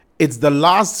It's the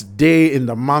last day in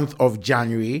the month of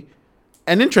January.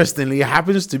 And interestingly, it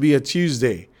happens to be a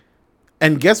Tuesday.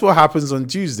 And guess what happens on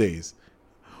Tuesdays?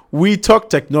 We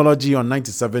talk technology on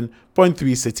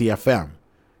 97.3 City FM.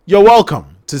 You're welcome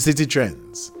to City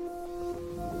Trends.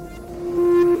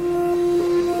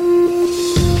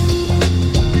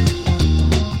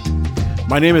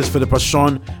 My name is Philippa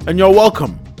Sean, and you're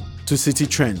welcome to City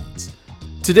Trends.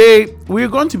 Today, we're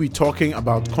going to be talking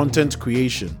about content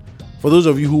creation. For those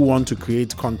of you who want to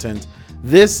create content,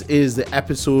 this is the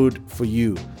episode for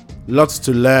you. Lots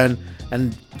to learn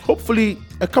and hopefully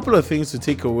a couple of things to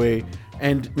take away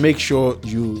and make sure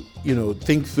you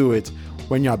think through it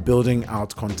when you're building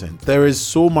out content. There is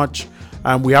so much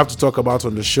we have to talk about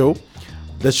on the show.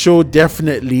 The show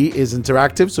definitely is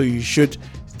interactive, so you should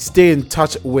stay in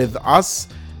touch with us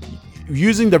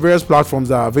using the various platforms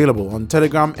that are available on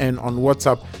Telegram and on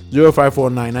WhatsApp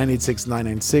 0549 986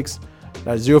 996.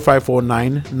 That's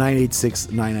 0549 986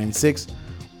 996.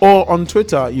 Or on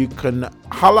Twitter, you can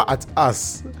holler at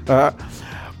us with the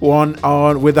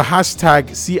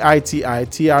hashtag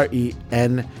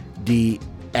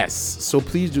CITITRENDS. So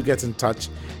please do get in touch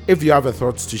if you have a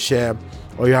thought to share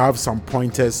or you have some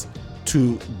pointers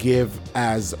to give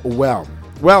as well.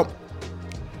 Well,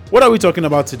 what are we talking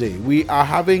about today? We are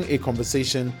having a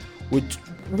conversation with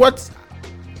what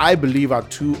I believe are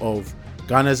two of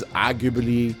Ghana's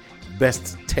arguably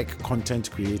best tech content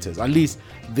creators. At least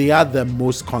they are the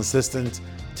most consistent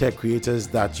tech creators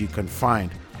that you can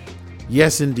find.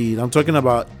 Yes, indeed. I'm talking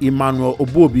about Emmanuel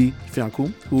Obobi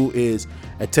Fianku, who is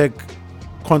a tech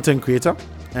content creator,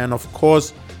 and of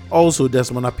course, also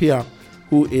Desmond Appiah,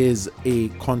 who is a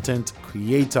content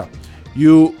creator.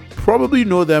 You probably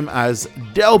know them as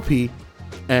Delpy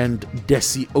and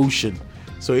Desi Ocean.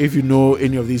 So if you know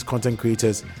any of these content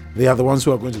creators, they are the ones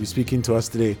who are going to be speaking to us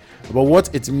today about what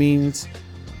it means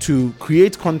to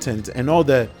create content and all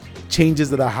the changes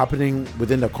that are happening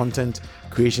within the content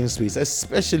creation space,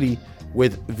 especially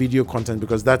with video content,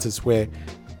 because that is where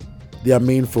their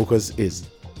main focus is.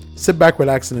 Sit back,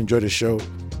 relax, and enjoy the show.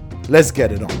 Let's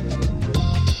get it on.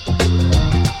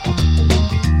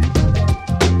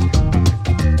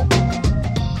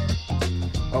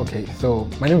 Okay, so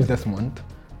my name is Desmond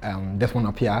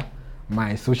Appiah.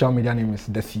 My social media name is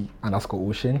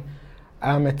Desi_Ocean.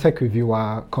 I'm a tech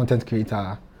reviewer, content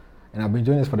creator, and I've been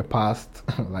doing this for the past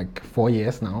 4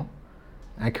 years now.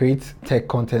 I create tech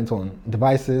content on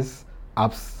devices,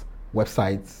 apps,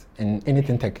 websites, and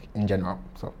anything tech in general.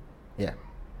 So, yeah.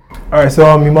 All right, so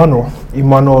I'm Emmanuel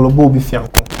Obobi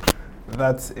Fianku.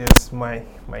 That is my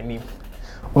name.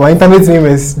 My internet name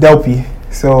is Delpy.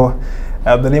 So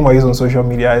the name I use on social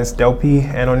media is Delpy,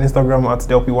 and on Instagram at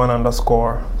Delpy1_.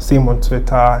 Same on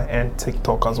Twitter and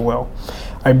TikTok as well.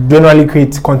 I generally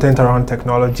create content around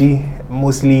technology,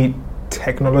 mostly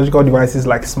technological devices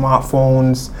like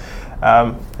smartphones.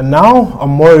 And now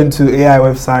I'm more into AI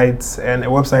websites and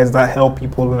websites that help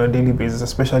people on a daily basis,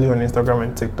 especially on Instagram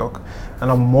and TikTok.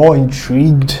 And I'm more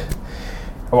intrigued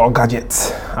about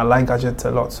gadgets. I like gadgets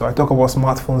a lot. So I talk about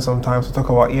smartphones sometimes, I talk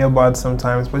about earbuds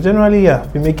sometimes, but generally,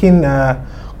 I've been making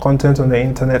content on the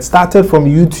internet. Started from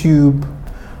YouTube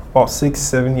about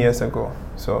 6-7 years ago.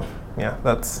 So yeah,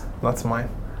 that's mine.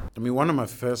 I mean, one of my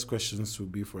first questions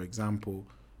would be, for example,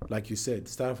 like you said,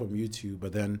 start from YouTube,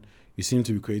 but then you seem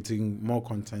to be creating more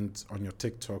content on your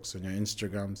TikToks, on your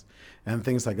Instagrams, and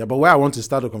things like that. But where I want to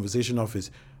start the conversation off is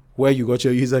where you got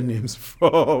your usernames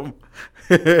from.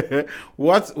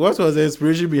 What was the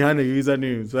inspiration behind the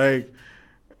usernames?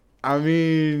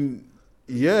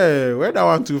 Where that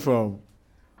one from?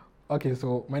 Okay,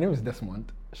 so my name is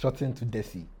Desmond, shortened to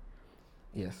Desi.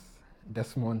 Yes,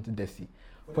 Desmond Desi.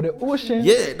 For the ocean...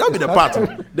 Yeah, that'll be the part.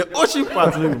 The ocean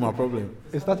part will be my problem.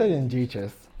 It started in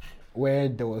JHS, where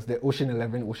there was the Ocean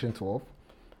 11, Ocean 12.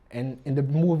 And in the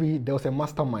movie, there was a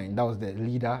mastermind. That was the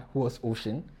leader, who was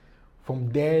Ocean.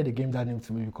 From there, they gave that name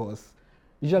to me because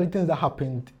usually things that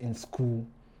happened in school,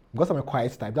 because I'm a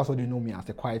quiet type, that's what they know me as,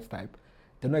 a quiet type.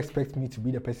 They don't expect me to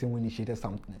be the person who initiated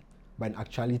something. But in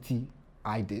actuality,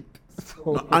 I did.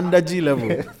 So under G level.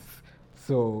 Yes.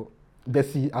 So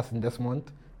Desi as in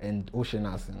Desmond and Ocean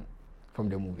as in from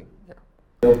the movie. Yeah.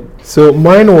 So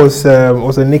mine was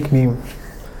a nickname.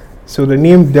 So the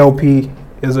name Delpy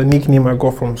is a nickname I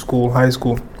got from school, high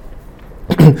school.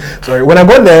 Sorry, when I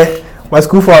got there, my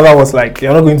school father was like,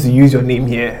 "You're not going to use your name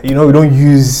here. We don't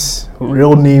use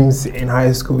real names in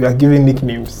high school. We are giving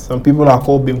nicknames. Some people are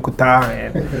called Bimkuta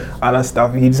and other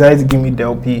stuff." He decided to give me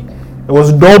Delpy. It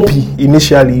was Dolpy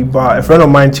initially, but a friend of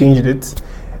mine changed it,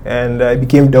 and it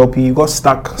became Delpy. It got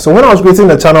stuck. So when I was creating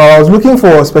the channel, I was looking for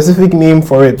a specific name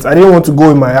for it. I didn't want to go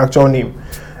with my actual name.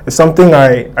 it's something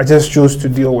I just chose to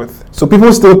deal with. So people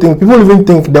even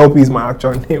think Delpy is my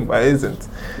actual name, but it isn't.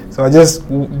 So I just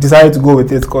decided to go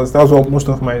with it because that's what most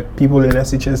of my people in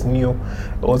SHS knew.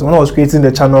 It was when I was creating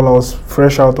the channel, I was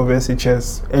fresh out of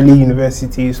SHS, early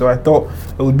university, so I thought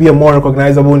it would be a more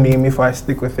recognizable name if I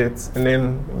stick with it, and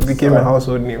then it became a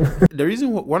household name.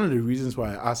 One of the reasons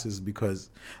why I ask is because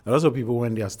a lot of people,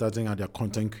 when they are starting out their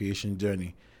content creation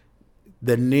journey,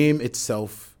 the name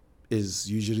itself is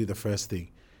usually the first thing.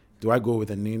 Do I go with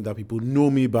a name that people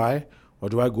know me by, or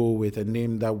do I go with a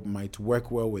name that might work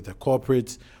well with a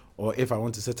corporate, or if I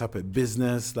want to set up a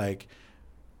business? Like,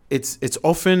 it's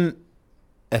often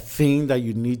a thing that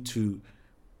you need to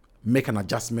make an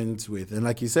adjustment with. And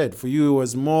like you said, for you, it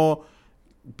was more,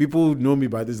 people know me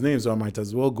by this name, so I might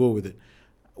as well go with it.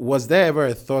 Was there ever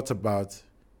a thought about,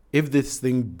 if this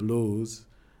thing blows,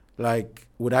 like,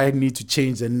 would I need to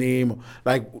change the name?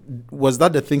 Like, was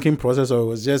that the thinking process, or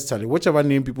was just telling whichever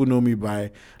name people know me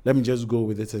by, let me just go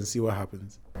with it and see what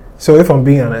happens? So if I'm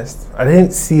being honest, I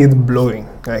didn't see it blowing.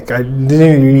 Like, I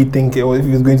didn't really think if it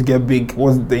was going to get big,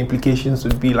 what the implications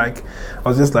would be. Like, I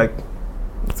was just like,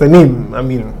 it's a name. I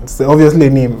mean, it's obviously a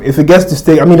name. If it gets to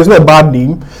stay, I mean, it's not a bad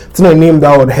name. It's not a name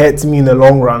that would hurt me in the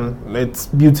long run. It's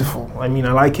beautiful. I mean,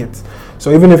 I like it.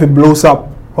 So even if it blows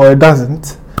up or it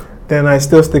doesn't, then I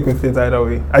still stick with it either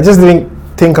way. I just didn't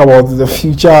think about the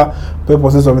future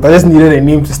purposes of it. I just needed a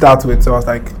name to start with, so I was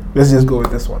like, let's just go with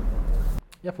this one.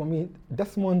 Yeah, for me,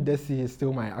 Desmond Desi is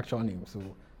still my actual name, so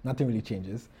nothing really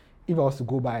changes. If I was to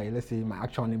go by, let's say, my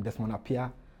actual name, Desmond Appiah,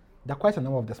 there are quite a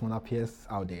number of Desmond Appiahs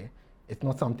out there. It's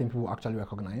not something people actually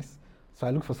recognize. So I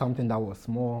looked for something that was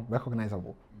more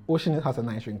recognizable. Ocean has a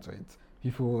nice ring to it.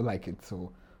 People like it,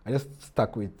 so I just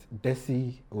stuck with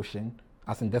Desi Ocean,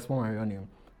 as in Desmond, my real name,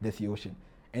 Desi Ocean.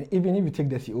 And even if you take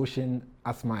Desi Ocean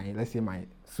as my, let's say, my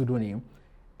pseudonym,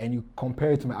 and you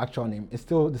compare it to my actual name, it's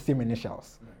still the same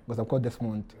initials. Right. Because I'm called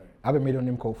Desmond. I have a middle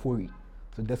name called Fori.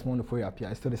 So Desmond Fori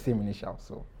Appiah, it's still the same initial.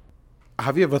 So,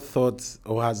 have you ever thought,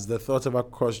 or has the thought ever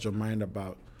crossed your mind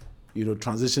about,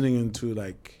 transitioning into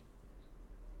like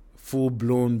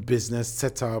full-blown business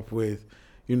setup with,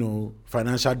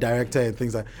 financial director and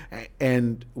things like,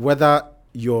 and whether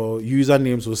your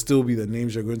usernames will still be the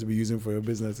names you're going to be using for your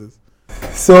businesses?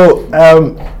 So,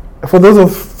 for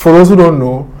those who don't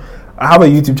know, I have a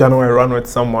YouTube channel I run with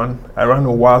someone. I run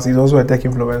with Waz. He's also a tech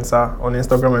influencer on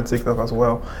Instagram and TikTok as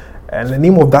well. And the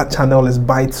name of that channel is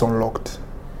Bytes Unlocked.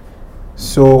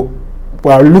 So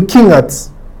we are looking at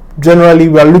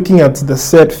the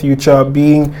set future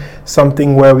being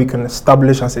something where we can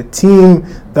establish as a team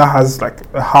that has like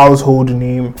a household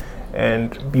name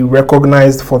and be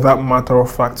recognized for that matter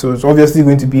of fact. So it's obviously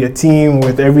going to be a team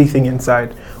with everything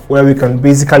inside where we can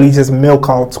basically just milk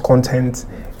out content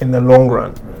in the long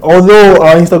run. Although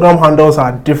our Instagram handles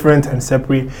are different and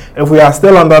separate, if we are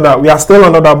still under that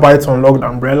Bytes Unlocked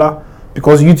umbrella,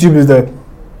 because YouTube is the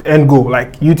end goal.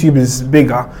 Like, YouTube is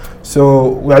bigger, so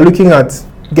we are looking at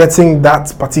getting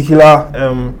that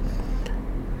particular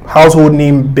household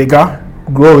name bigger,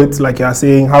 grow it, like you are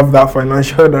saying, have that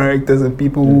financial directors and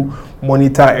people who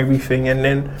monitor everything, and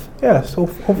then So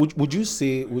would you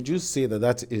say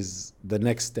that is the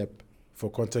next step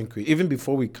for content creation, even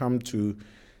before we come to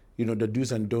the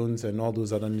do's and don'ts and all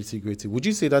those other nitty-gritty? Would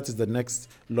you say that is the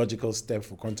next logical step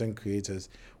for content creators,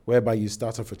 whereby you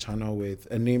start off a channel with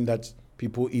a name that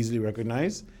people easily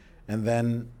recognize, and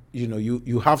then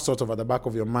you have sort of at the back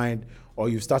of your mind, or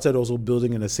you've started also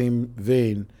building in the same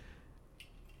vein,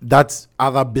 that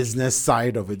other business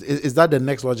side of it? Is that the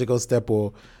next logical step,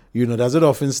 or does it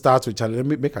often start with, let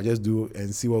me make I just do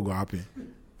and see what will happen?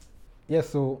 Yes,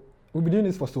 so we've been doing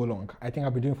this for so long. I think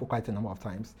I've been doing it for quite a number of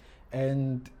times,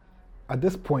 and at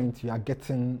this point, you are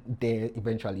getting there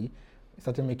eventually. You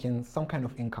started making some kind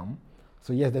of income.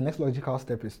 So yes, the next logical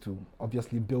step is to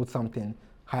obviously build something,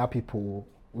 hire people.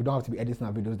 We don't have to be editing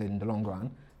our videos in the long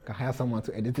run. We can hire someone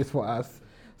to edit it for us.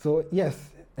 So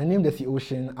yes, the name Desi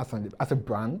Ocean as a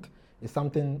brand is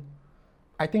something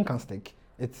I think can stick.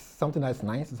 It's something that's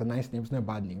nice. It's a nice name. It's not a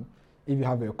bad name. If you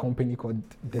have a company called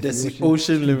Desi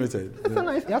Ocean Limited. That's a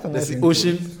nice Desi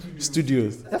Ocean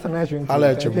Studios. That's a nice ring.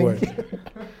 Holla at your boy.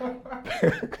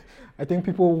 I think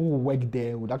people who work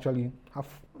there would actually have,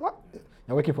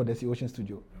 you're working for Desi Ocean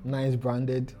Studio. Nice,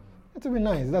 branded. It will be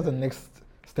nice. That's the next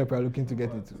step we're looking to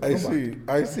get into.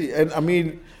 I see. And I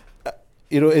mean,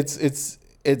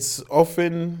 it's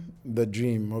often the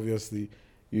dream, obviously.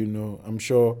 I'm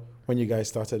sure when you guys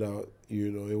started out,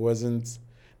 it wasn't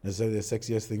necessarily the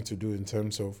sexiest thing to do in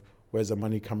terms of where's the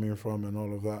money coming from and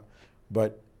all of that.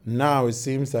 But now it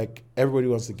seems like everybody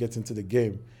wants to get into the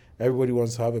game. Everybody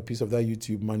wants to have a piece of that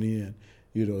YouTube money and,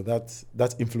 that's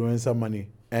influencer money.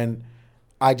 And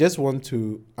I just want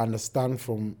to understand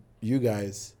from you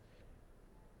guys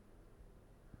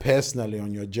personally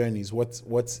on your journeys,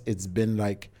 what's it's been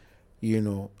like,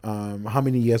 how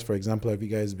many years, for example, have you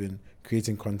guys been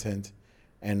creating content,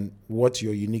 and what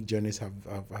your unique journeys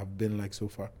have been like so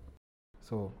far?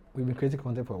 So we've been creating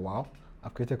content for a while.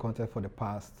 I've created content for the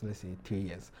past, let's say, 3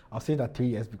 years. I'll say that 3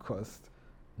 years because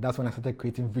that's when I started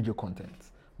creating video content.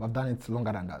 But I've done it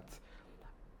longer than that.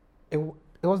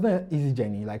 It wasn't an easy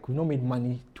journey. Like, we've not made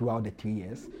money throughout the 3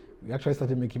 years. We actually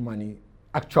started making money,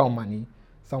 actual money,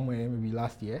 somewhere maybe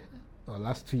last year or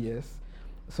last 2 years.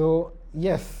 So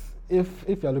yes, if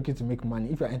you're looking to make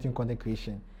money, if you're entering content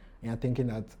creation and you're thinking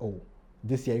that, oh,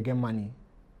 this year you get money,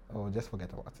 just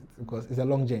forget about it, because it's a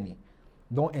long journey.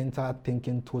 Don't enter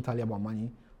thinking totally about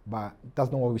money, but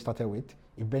that's not what we started with.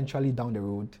 Eventually down the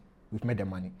road, we've made the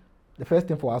money. The first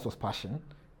thing for us was passion,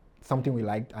 something we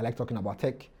liked. I like talking about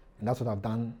tech, and that's what I've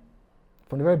done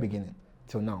from the very beginning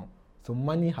till now. So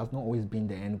money has not always been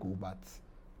the end goal, but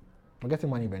we're getting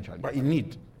money eventually. But you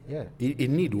need. Yeah. You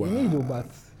need one. You need, but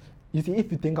you see, if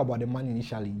you think about the money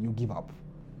initially, you give up.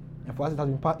 And for us, it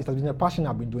has been a passion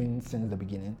I've been doing since the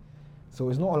beginning. So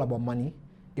it's not all about money.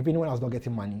 Even when I was not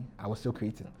getting money, I was still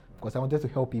creating because I wanted to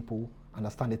help people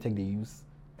understand the tech they use.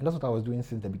 And that's what I was doing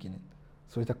since the beginning.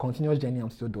 So it's a continuous journey I'm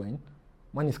still doing.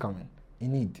 Money's coming.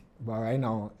 In need. But right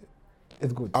now,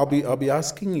 it's good. I'll be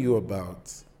asking you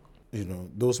about,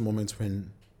 those moments when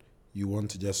you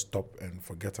want to just stop and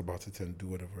forget about it and do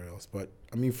whatever else. But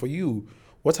I mean, for you,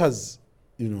 what has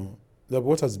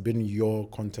been your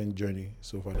content journey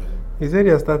so far? He said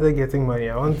he has started getting money.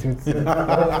 I want him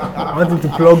to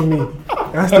plug me.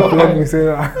 He has to plug me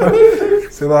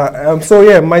so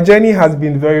yeah, my journey has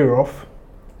been very rough.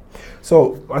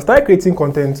 So I started creating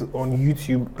content on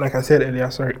YouTube, like I said earlier,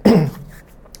 sorry.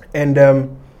 And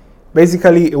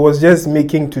basically it was just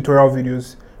making tutorial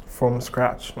videos from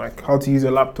scratch, like how to use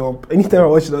a laptop. Anytime I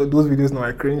watch those videos now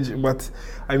I cringe, but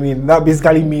I mean that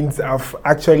basically means I've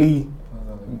actually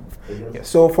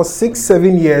so for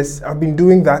 6-7 years I've been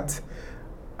doing that,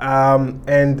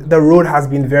 and the road has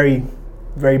been very,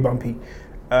 very bumpy.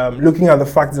 Looking at the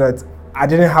fact that I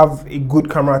didn't have a good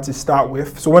camera to start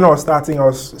with, so when I was starting I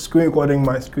was screen recording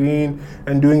my screen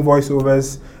and doing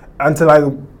voiceovers until I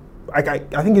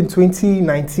think in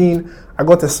 2019 I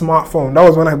got a smartphone. That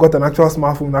was when I got an actual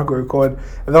smartphone that could record,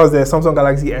 and that was the Samsung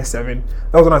Galaxy S7.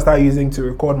 That was when I started using to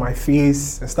record my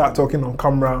face and start talking on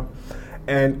camera.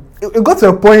 And it got to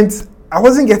a point I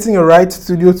wasn't getting a right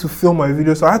studio to film my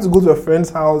video, so I had to go to a friend's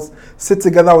house, sit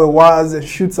together with Waz and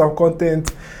shoot some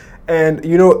content. And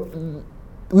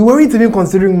we weren't even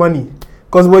considering money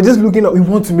because we're just looking at, we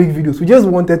want to make videos. We just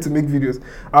wanted to make videos.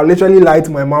 I literally lied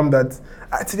to my mom that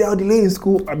today I'll delay in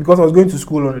school because I was going to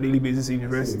school on a daily basis in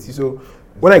university. So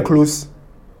when I close,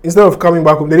 instead of coming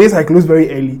back home, the days I close very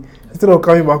early, instead of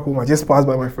coming back home, I just pass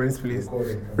by my friend's place,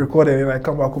 record, and then I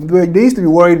come back home. They used to be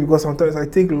worried because sometimes I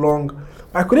take long.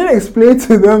 I couldn't explain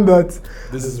to them that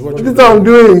this is what I'm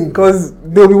doing, because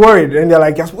they'll be worried and they're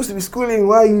like, "You're supposed to be schooling.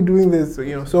 Why are you doing this?"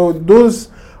 So those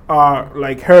are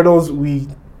like hurdles we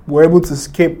were able to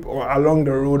skip along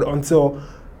the road until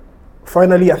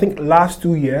finally, I think last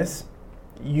 2 years,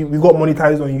 we got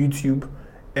monetized on YouTube,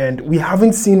 and we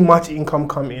haven't seen much income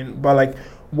come in, but like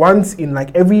once in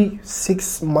like every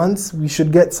 6 months we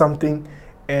should get something,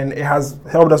 and it has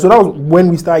helped us. So that was when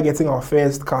we started getting our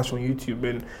first cash on YouTube,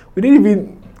 and we didn't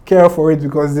even care for it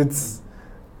because it's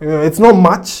not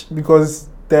much, because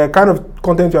the kind of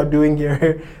content we are doing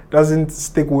here doesn't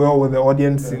stick well with the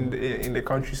audience in the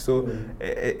country. So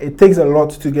it takes a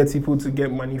lot to get people to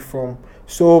get money from.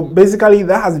 So basically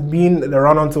that has been the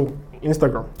run onto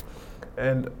Instagram,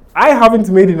 and I haven't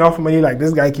made enough money like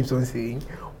this guy keeps on saying,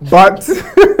 but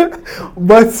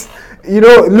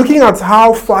looking at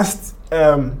how fast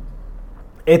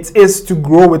it is to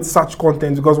grow with such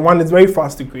content, because one, it's very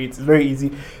fast to create, it's very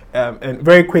easy and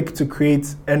very quick to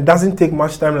create, and doesn't take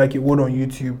much time like it would on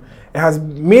YouTube. It has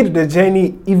made the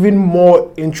journey even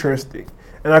more interesting,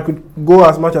 and I could go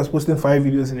as much as posting 5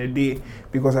 videos in a day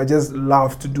because I just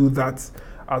love to do that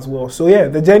as well. So yeah,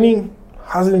 the journey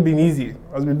hasn't been easy. It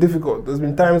has been difficult. There's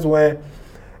been times where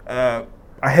I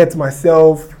hurt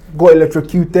myself, got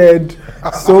electrocuted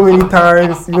so many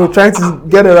times, trying to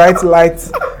get the right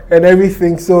light and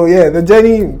everything. So yeah, the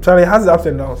journey, Charlie, has ups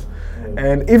and downs.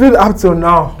 And even up till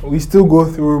now, we still go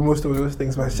through most of those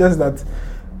things. But it's just that,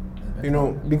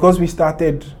 because we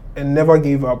started and never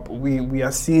gave up, we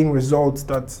are seeing results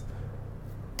that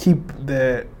keep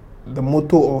the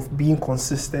motto of being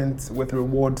consistent with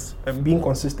rewards and being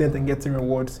consistent and getting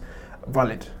rewards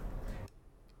valid.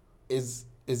 Is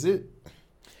it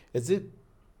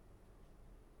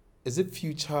is it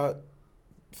future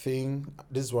thing?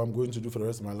 This is what I'm going to do for the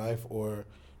rest of my life, or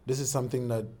this is something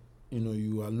that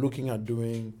you are looking at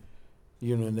doing,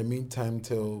 in the meantime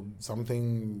till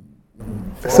something.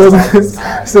 So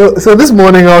this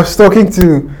morning I was talking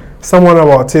to someone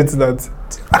about it that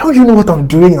I don't even know what I'm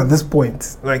doing at this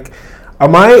point. Like,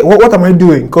 what am I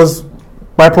doing? Because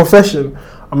by profession,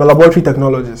 I'm a laboratory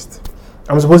technologist.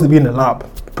 I'm supposed to be in the lab,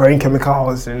 preparing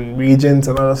chemicals and reagents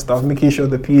and other stuff, making sure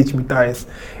the pH meter is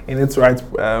in its right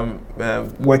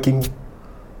working.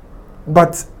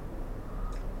 But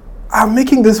I'm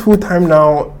making this full time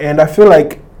now, and I feel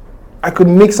like I could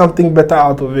make something better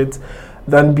out of it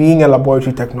than being a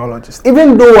laboratory technologist.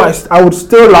 Even though I would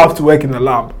still love to work in the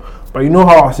lab, but you know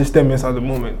how our system is at the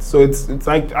moment. So it's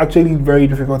like actually very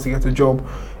difficult to get a job,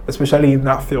 especially in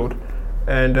that field.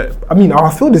 And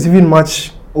our field is even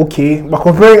much okay, but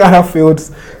comparing other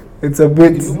fields, it's a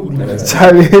bit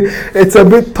it's a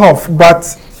bit tough.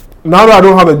 But now that I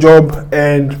don't have a job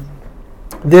and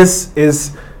this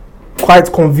is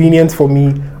quite convenient for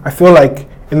me, I feel like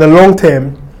in the long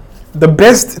term, the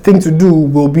best thing to do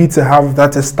will be to have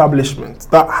that establishment,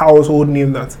 that household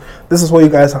name that this is what you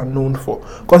guys are known for.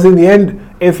 Because in the end,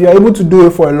 if you're able to do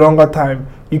it for a longer time,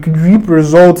 you could reap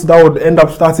results that would end up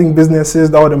starting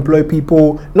businesses that would employ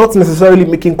people, not necessarily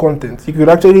making content. You could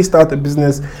actually start a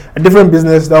different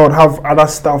business that would have other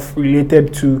stuff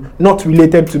not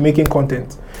related to making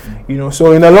content.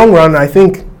 So in the long run, I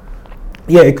think,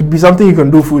 it could be something you can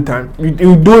do full time.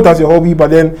 You do it as your hobby,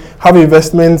 but then have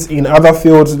investments in other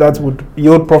fields that would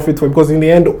yield profit for. Because in the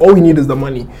end, all we need is the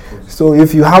money. So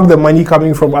if you have the money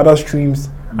coming from other streams,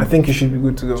 I think you should be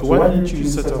good to go. So why didn't you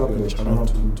set up a channel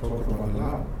to talk about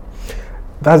lab?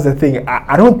 That's the thing.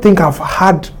 I don't think I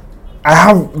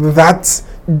have that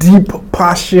deep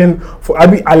passion for.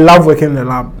 I love working in the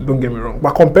lab. Don't get me wrong.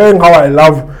 But comparing how I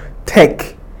love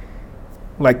tech,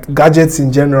 like gadgets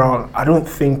in general, I don't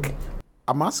think.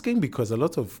 I'm asking because a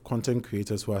lot of content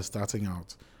creators who are starting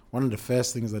out, one of the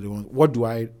first things that they want, what do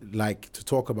I like to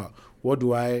talk about? What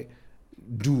do I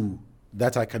do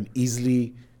that I can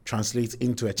easily translate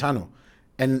into a channel?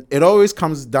 And it always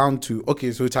comes down to,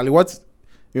 okay, so Charlie,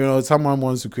 someone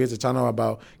wants to create a channel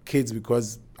about kids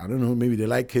because, I don't know, maybe they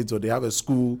like kids or they have a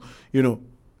school,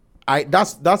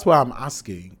 that's why I'm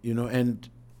asking, and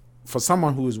for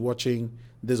someone who is watching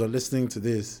this or listening to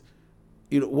this,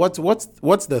 what's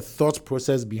the thought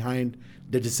process behind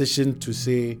the decision to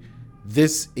say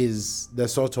this is the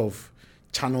sort of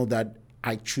channel that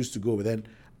I choose to go with? And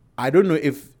I don't know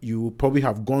if you probably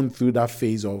have gone through that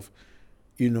phase of,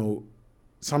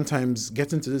 sometimes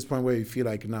getting to this point where you feel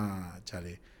like, nah,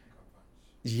 Charlie,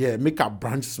 make a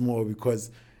branch small,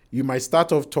 because you might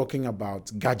start off talking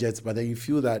about gadgets, but then you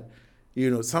feel that,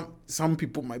 some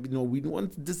people might be, we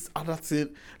want this other thing.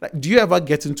 Like, do you ever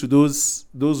get into those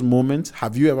moments?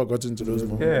 Have you ever gotten into those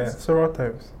moments? Yeah, several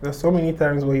times. There's so many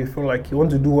times where you feel like you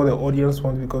want to do what the audience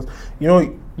wants, because,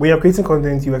 when you're creating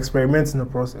content, you experiment in the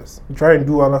process. You try and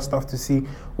do other stuff to see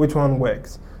which one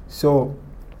works. So,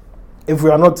 if we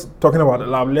are not talking about the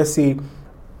lab, let's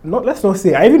not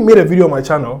say, I even made a video on my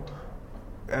channel,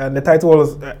 and the title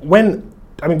was,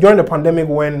 during the pandemic,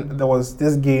 when there was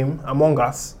this game, Among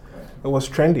Us, it was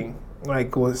trending, like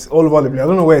it was all over the place. I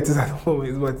don't know where it is at the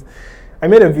moment, but I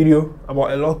made a video about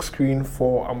a lock screen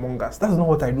for Among Us. That's not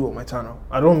what I do on my channel.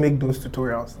 I don't make those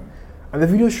tutorials. And the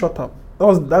video shot up.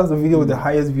 That's the video with the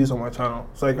highest views on my channel.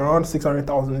 So like around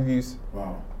 600,000 views.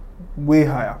 Wow. Way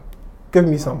higher. Give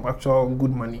me some actual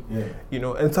good money. Yeah.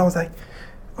 And so I was like,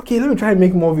 okay, let me try and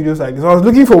make more videos like this. So I was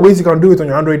looking for ways you can do it on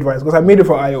your Android device, because I made it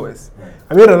for iOS. Right.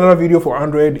 I made another video for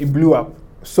Android, it blew up.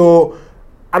 So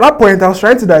at that point, I was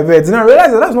trying to divert, and I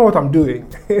realized that's not what I'm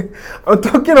doing. I'm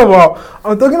talking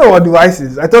about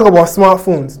devices. I talk about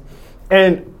smartphones,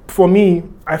 and for me,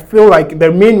 I feel like the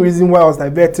main reason why I was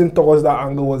diverting towards that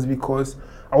angle was because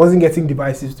I wasn't getting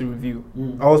devices to review.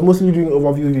 I was mostly doing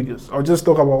overview videos. I'll just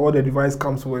talk about what the device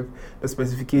comes with, the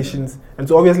specifications. And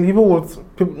so obviously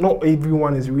not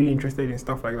everyone is really interested in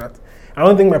stuff like that. I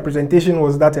don't think my presentation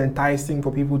was that enticing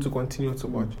for people to continue to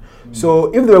watch.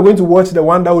 So if they were going to watch the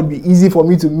one that would be easy for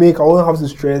me to make, I wouldn't have to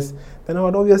stress, then I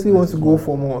would obviously want to go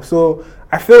for more. So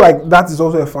I feel like that is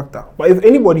also a factor. But if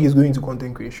anybody is going to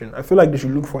content creation, I feel like they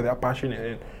should look for their passion and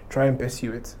then try and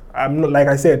pursue it. I'm not, like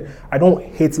I said, I don't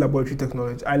hate laboratory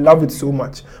technology. I love it so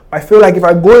much. I feel like if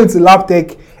I go into lab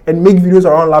tech and make videos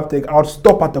around lab tech, I'll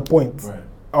stop at the point. Right.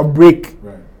 I'll break.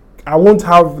 Right. I won't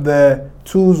have the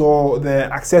tools or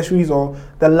the accessories or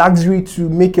the luxury to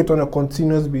make it on a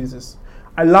continuous basis.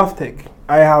 I love tech.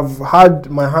 I have had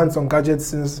my hands on gadgets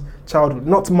since childhood.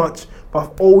 Not much, but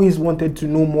I've always wanted to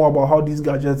know more about how these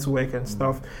gadgets work and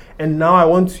stuff. And now I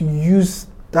want to use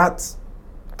that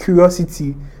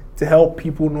curiosity to help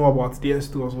people know about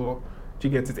DS2 as well. Do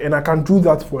you get it? And I can do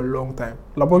that for a long time.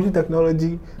 Laboratory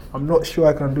technology, I'm not sure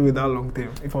I can do it that long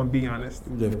term, if I'm being honest.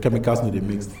 The chemicals need to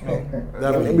mix.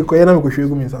 That's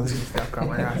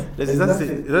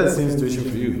the same situation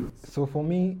for you. So for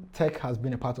me, tech has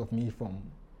been a part of me from,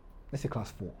 let's say,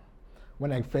 class 4.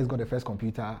 When I first got the first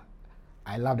computer,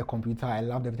 I loved the computer. I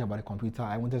loved everything about the computer.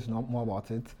 I wanted to know more about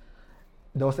it.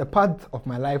 There was a part of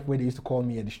my life where they used to call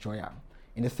me a destroyer,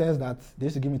 in the sense that they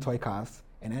used to give me toy cars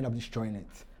and I ended up destroying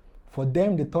it. For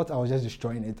them, they thought I was just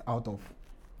destroying it out of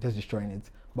just destroying it.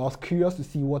 But I was curious to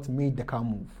see what made the car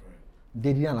move.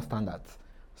 They didn't understand that.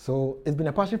 So it's been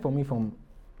a passion for me from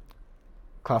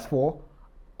class 4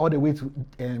 all the way to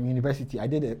university.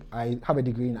 I have a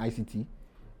degree in ICT.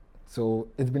 So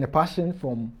it's been a passion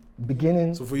from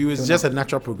beginning. So for you, it's just a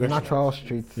natural progression. Natural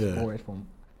straight forward from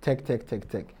tech.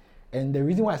 And the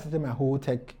reason why I started my whole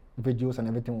tech videos and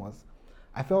everything was,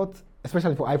 I felt,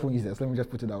 especially for iPhone users, let me just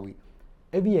put it that way.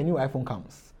 Every year a new iPhone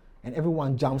comes and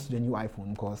everyone jumps to the new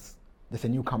iPhone because there's a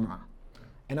new camera.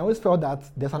 And I always felt that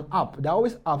there's an app. There are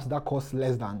always apps that cost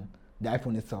less than the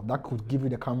iPhone itself that could give you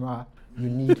the camera you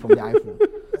need from the iPhone.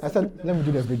 I said, let me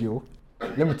do this video.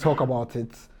 Let me talk about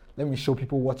it. Let me show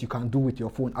people what you can do with your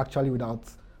phone actually without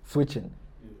switching.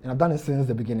 And I've done it since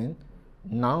the beginning.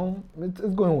 Now it's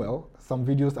going well. Some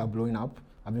videos are blowing up.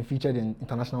 I've been featured in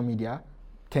international media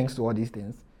thanks to all these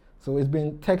things. So it's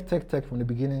been tech from the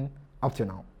beginning up to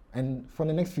now. And for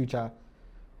the next future,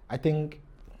 I think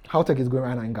how tech is going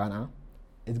right now in Ghana,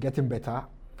 it's getting better.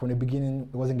 From the beginning,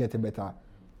 it wasn't getting better.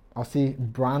 I'll say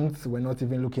brands were not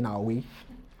even looking our way,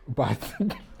 but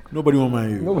nobody want my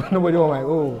nobody want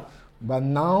my But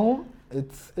now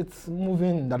it's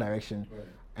moving in that direction. Right.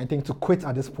 I think to quit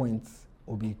at this point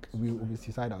will be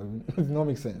suicidal. It does not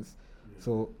make sense. Yeah.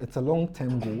 So it's a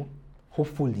long-term goal.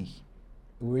 Hopefully,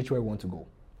 we reach where we want to go,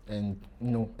 and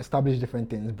establish different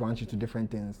things, branch into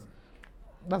different things.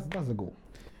 That's the goal.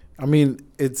 I mean,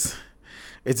 it's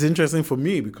interesting for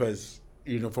me because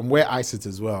from where I sit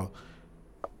as well.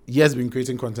 He has been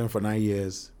creating content for 9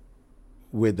 years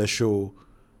with the show.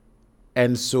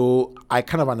 And so I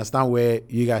kind of understand where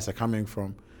you guys are coming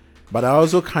from. But I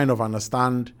also kind of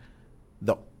understand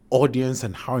the audience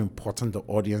and how important the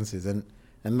audience is. And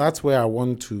that's where I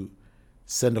want to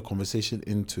send the conversation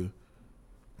into.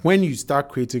 When you start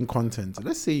creating content,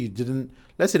 let's say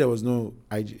there was no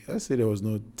IG, let's say there was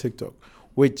no TikTok,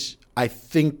 which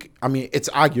it's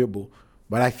arguable,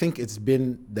 but I think it's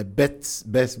been the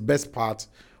best part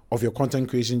of your content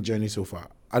creation journey so far.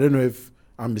 I don't know if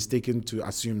I'm mistaken to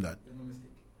assume that.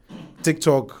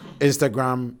 TikTok,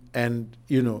 Instagram, and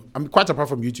quite apart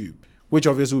from YouTube, which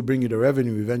obviously will bring you the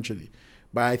revenue eventually.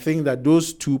 But I think that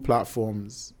those two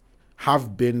platforms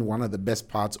have been one of the best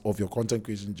parts of your content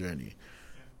creation journey.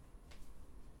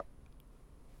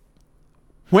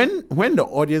 When the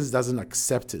audience doesn't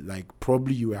accept it, like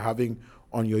probably you were having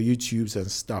on your YouTubes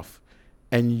and stuff,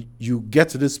 and you get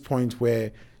to this point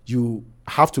where you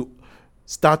have to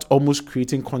start almost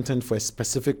creating content for a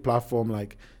specific platform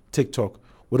like TikTok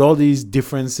with all these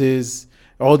differences,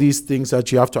 all these things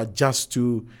that you have to adjust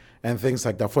to and things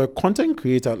like that. For a content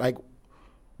creator, like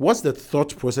what's the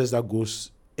thought process that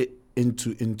goes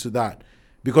into that?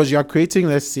 Because you are creating,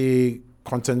 let's say,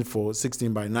 content for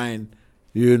 16:9,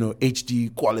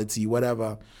 HD quality,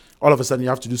 whatever. All of a sudden you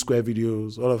have to do square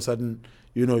videos. All of a sudden,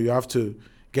 you have to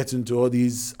get into all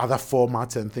these other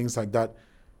formats and things like that.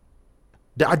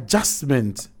 The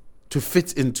adjustment to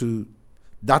fit into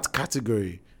that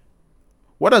category,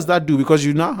 what does that do? Because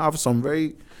you now have some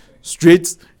very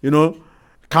straight,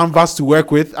 canvas to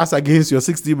work with, as against your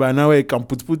 16:9 where you can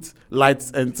put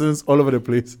lights and things all over the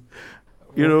place.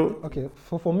 Okay,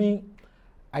 for me,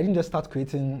 I didn't just start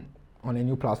creating on a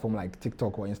new platform like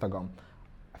TikTok or Instagram.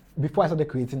 Before I started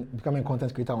becoming a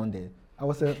content creator on there, I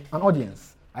was an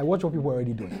audience. I watched what people were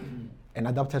already doing and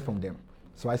adapted from them.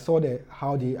 So I saw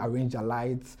how they arrange their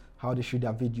lights, how they shoot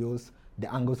their videos,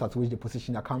 the angles at which they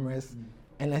position their cameras,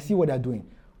 and I see what they're doing.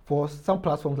 For some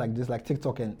platforms like this, like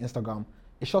TikTok and Instagram,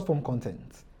 it's short form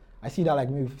content. I see that like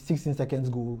maybe 16 seconds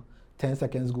go, 10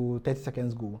 seconds go, 30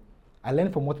 seconds go. I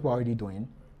learned from what people are already doing,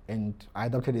 and I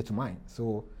adapted it to mine.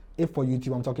 So if for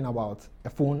YouTube I'm talking about a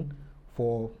phone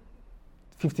for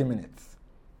 15 minutes,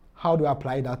 how do I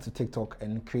apply that to TikTok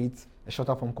and create a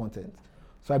shorter form content?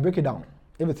 So I break it down.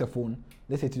 If it's a phone,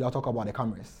 let's say today I'll talk about the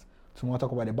cameras, tomorrow I'll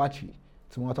talk about the battery,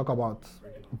 tomorrow I'll talk about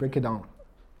break it down.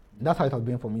 That's how it has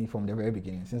been for me from the very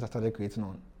beginning, since I started creating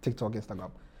on TikTok,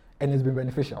 Instagram. And it's been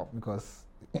beneficial because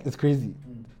it's crazy.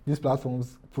 These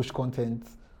platforms push content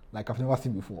like I've never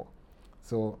seen before.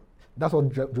 So that's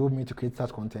what drove me to create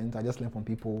such content. I just learned from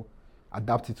people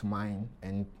adapt it to mine,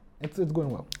 and it's going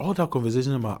well. All that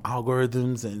conversation about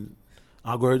algorithms and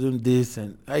algorithm this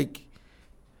and like,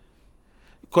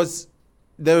 because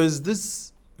there is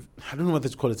this, I don't know what to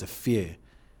call it, a fear,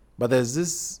 but there's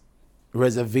this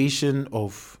reservation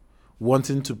of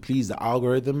wanting to please the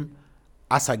algorithm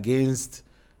as against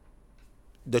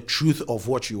the truth of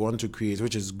what you want to create,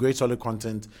 which is great solid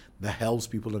content that helps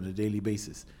people on a daily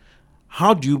basis.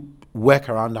 How do you work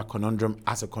around that conundrum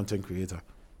as a content creator?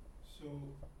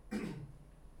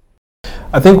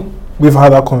 I think we've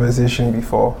had that conversation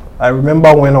before. I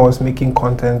remember when I was making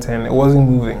content and it wasn't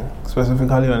moving,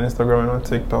 specifically on Instagram and on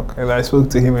TikTok. And I spoke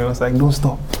to him and I was like, don't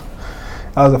stop.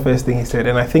 That was the first thing he said.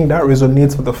 And I think that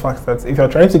resonates with the fact that if you're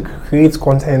trying to create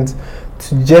content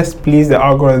to just please the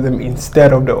algorithm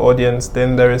instead of the audience,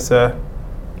 then there is a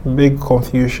big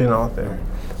confusion out there.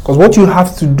 Because what you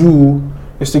have to do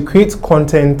is to create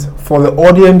content for the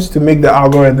audience to make the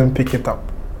algorithm pick it up.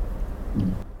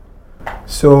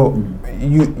 So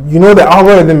you know the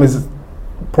algorithm is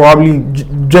probably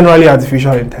generally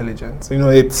artificial intelligence. You know,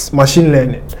 it's machine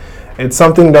learning. It's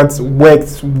something that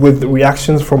works with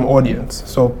reactions from audience.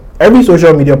 So every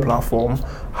social media platform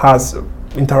has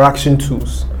interaction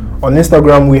tools. On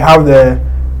Instagram, we have the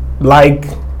like,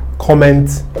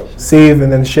 comment, save,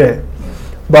 and then share.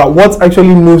 But what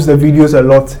actually moves the videos a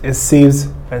lot is saves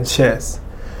and shares.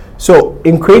 So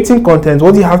in creating content,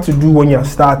 what you have to do when you're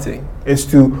starting is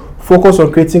to focus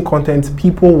on creating content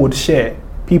people would share,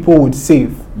 people would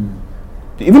save.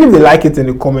 Even if they like it in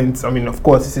the comments, I mean, of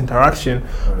course, it's interaction.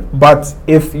 But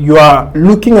if you are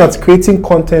looking at creating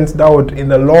content that would, in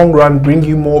the long run, bring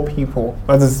you more people,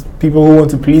 that is, people who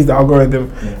want to please the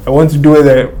algorithm and want to do it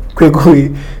a quick way,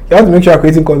 you have to make sure you're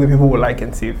creating content people will like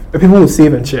and save. The people will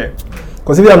save and share.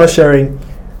 Because if you're not sharing,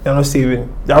 you're not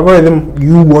saving. The algorithm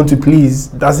you want to please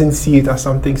doesn't see it as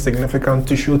something significant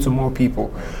to show to more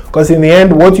people. Because in the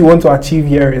end, what you want to achieve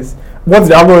here is, what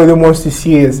the algorithm wants to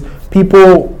see is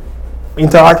people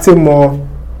interacting more,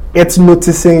 it's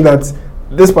noticing that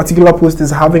this particular post is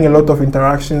having a lot of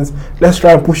interactions. Let's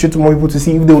try and push it to more people to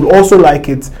see if they would also like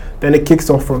it. Then it kicks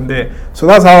off from there. So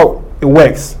that's how it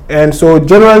works. And so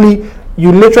generally,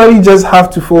 you literally just have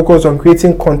to focus on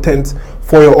creating content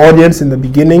for your audience in the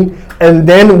beginning, and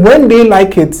then when they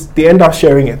like it, they end up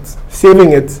sharing it,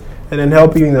 saving it, and then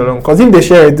helping you along. Because if they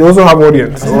share it, they also have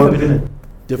audience.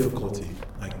 Difficulty.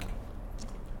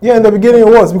 Yeah, in the beginning it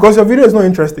was, because your video is not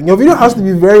interesting. Your video has to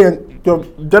be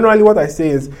generally what I say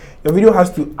is, your video has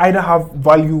to either have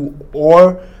value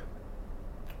or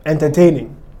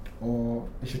entertaining. Or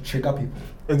it should trigger people.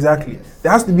 Exactly. Yes.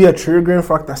 There has to be a triggering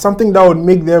factor, something that would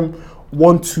make them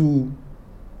want to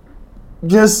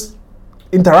just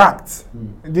interact.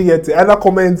 You get to either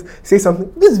comment, say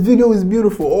something, this video is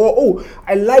beautiful, or oh,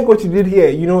 I like what you did here.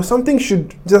 You know, something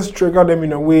should just trigger them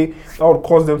in a way that would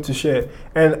cause them to share.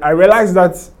 And I realized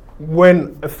that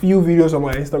when a few videos on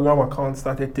my Instagram account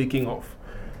started taking off.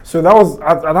 So that was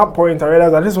at that point I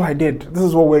realized that this is what I did. This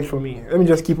is what worked for me. Let me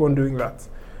just keep on doing that.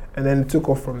 And then it took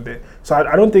off from there. So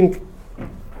I don't think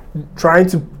trying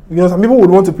to, you know, some people would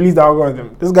want to please the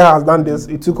algorithm. This guy has done this,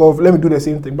 it took off, let me do the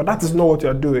same thing. But that is not what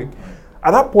you're doing.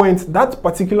 At that point, that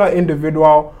particular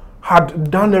individual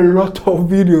had done a lot of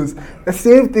videos. The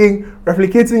same thing,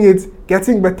 replicating it,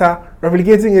 getting better,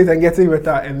 replicating it and getting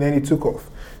better, and then it took off.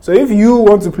 So if you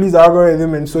want to please the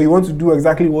algorithm and so you want to do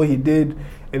exactly what he did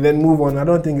and then move on, I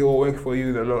don't think it will work for you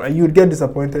in the long run. And you would get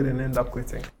disappointed and end up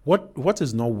quitting. What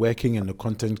is not working in the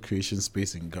content creation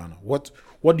space in Ghana? What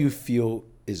do you feel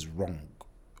is wrong?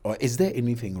 Or is there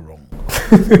anything wrong?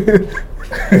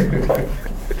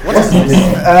 What is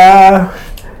missing?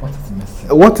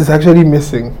 What is actually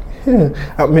missing?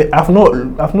 I mean, I've not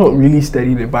really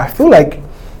studied it, but I feel like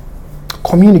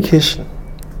communication.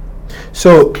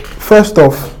 So first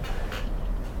off,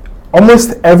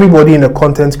 almost everybody in the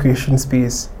content creation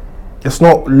space is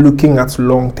not looking at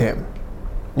long term.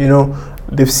 You know,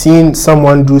 they've seen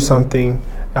someone do something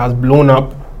that has blown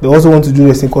up. They also want to do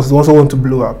the same because they also want to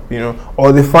blow up, you know.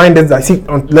 Or they find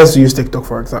that let's use TikTok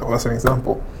for example, as an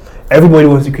example. Everybody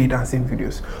wants to create dancing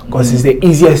videos because it's the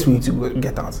easiest way to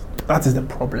get out. That is the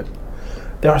problem.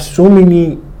 There are so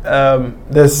many.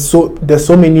 There's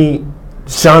so many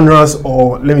genres,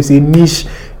 or let me say niche,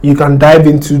 you can dive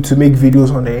into to make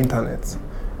videos on the internet.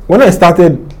 When I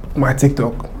started my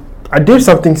TikTok, I did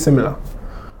something similar.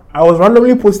 I was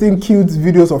randomly posting cute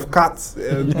videos of cats,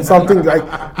 something like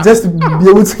just to be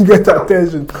able to get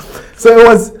attention. So it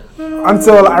was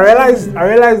until I realized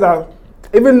that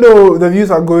even though the views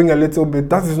are going a little bit,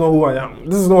 that is not who I am.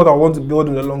 This is not what I want to build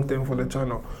in the long term for the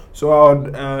channel. So I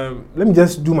would, let me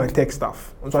just do my tech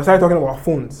stuff. So I started talking about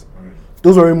phones.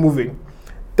 Those were moving.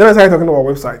 Then I started talking about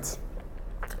websites.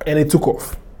 and it took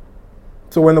off.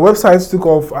 So when the websites took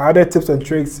off, I added tips and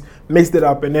tricks, mixed it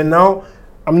up, and then now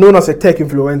I'm known as a tech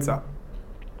influencer.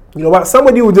 You know, but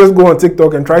somebody will just go on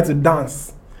TikTok and try to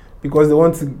dance because they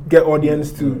want to get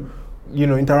audience to, you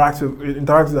know, interact with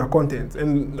their content,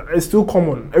 and it's still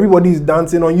common. Everybody is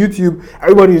dancing on YouTube.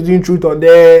 Everybody is doing truth or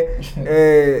dare,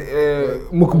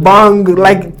 mukbang,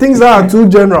 like things that are too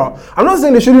general. I'm not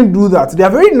saying they shouldn't do that. There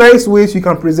are very nice ways you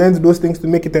can present those things to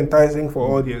make it enticing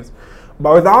for audience,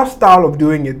 but with our style of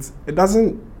doing it,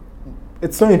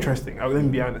 it's not interesting. I will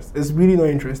be honest. It's really not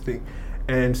interesting,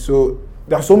 and so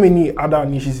there are so many other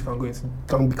niches. If I'm going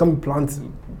to become plant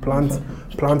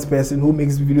person who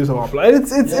makes videos about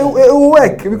plants, it will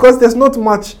work because there's not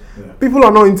much. People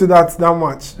are not into that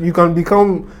much. You can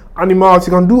become animals.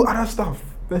 You can do other stuff.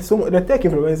 There's so much. The tech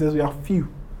influencers, we are few.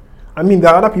 I mean,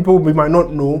 there are other people we might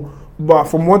not know, but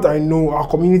from what I know, our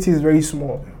community is very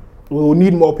small. We will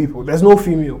need more people. There's no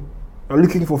female. We're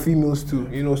looking for females too,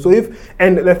 you know. So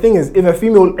and the thing is, if a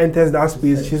female enters that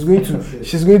space, she's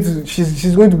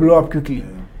going to blow up quickly.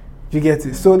 You get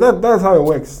it? So that's how it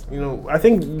works. You know, I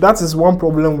think that is one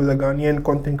problem with the Ghanaian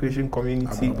content creation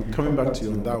community. Coming back to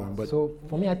you on that one, but so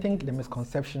for me, I think the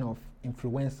misconception of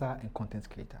influencer and content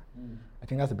creator. I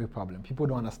think that's a big problem. People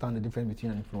don't understand the difference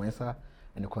between an influencer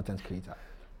and a content creator.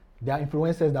 There are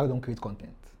influencers that don't create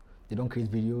content. They don't create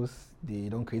videos. They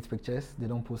don't create pictures. They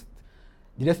don't post.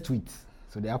 They just tweet.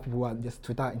 So there are people who are just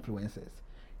Twitter influencers.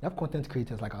 You have content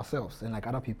creators like ourselves and like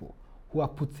other people who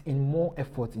have put in more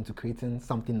effort into creating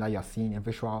something that you're seeing, a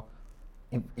visual,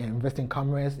 investing in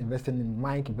cameras, investing in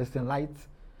mic, investing in lights.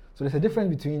 So there's a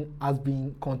difference between us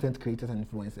being content creators and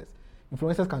influencers.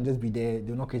 Influencers can just be there,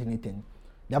 they're not creating anything.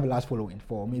 They have a large following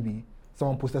for maybe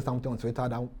someone posted something on Twitter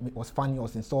that was funny or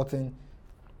was insulting.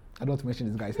 I don't want to mention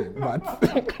this guy's name,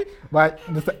 but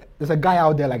there's a guy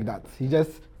out there like that. He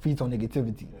just feeds on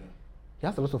negativity. He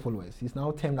has a lot of followers. He's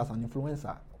now termed as an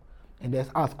influencer. And there's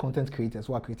us content creators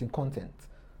who are creating content.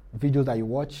 Videos that you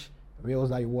watch,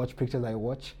 reels that you watch, pictures that you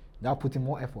watch, they are putting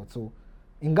more effort. So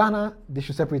in Ghana, they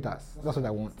should separate us. That's what I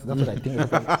want. That's what I think.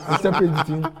 They separate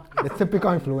between the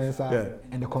typical influencer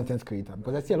and the content creator.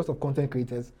 Because I see a lot of content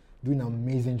creators doing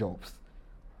amazing jobs.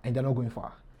 And they're not going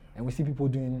far. And we see people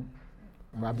doing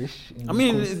rubbish. I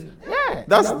mean,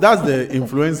 that's the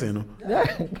influencer, you know.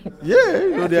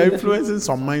 You know, they're influencing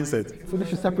some mindset. So they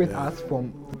should separate us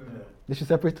from. They should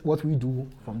separate what we do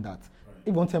from that. If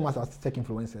you want to term us as tech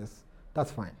influencers, that's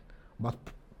fine. But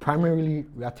primarily,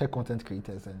 we are tech content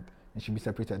creators, and it should be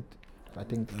separated. I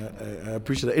think. I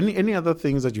appreciate that. Any other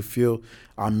things that you feel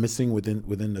are missing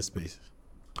within the space?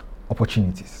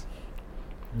 Opportunities.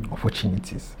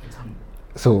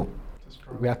 So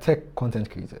we are tech content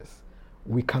creators.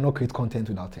 We cannot create content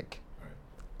without tech.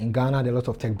 In Ghana, there are a lot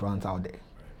of tech brands out there.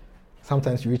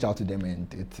 Sometimes you reach out to them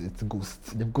and it's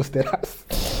ghost. They've ghosted us.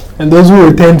 And those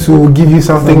who tend to give you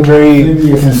something very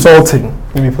insulting,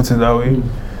 let me put it that way.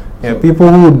 Yeah, people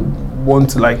who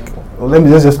want to let me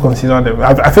just consider them.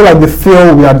 I feel like they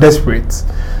feel we are desperate.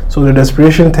 So the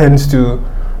desperation tends to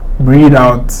breed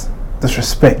out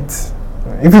disrespect.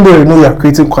 Even though you know you are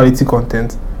creating quality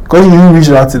content, because you reach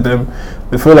out to them,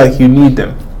 they feel like you need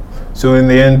them. So in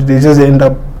the end, they just end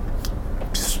up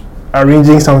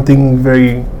arranging something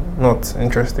very not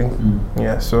interesting.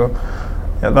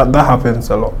 That happens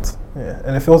a lot.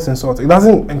 And it feels insulting. It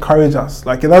doesn't encourage us.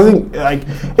 If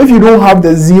you don't have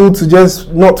the zeal to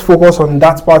just not focus on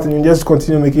that part and you just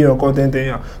continue making your content,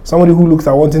 and somebody who looks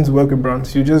at wanting to work with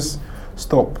brands, you just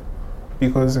stop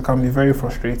because it can be very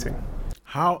frustrating.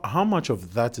 How much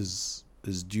of that is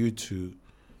due to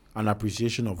an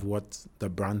appreciation of what the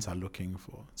brands are looking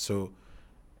for? So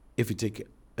if you take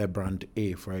a brand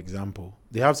A, for example,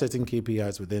 they have certain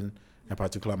KPIs within a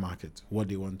particular market, what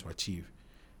they want to achieve.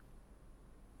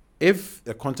 If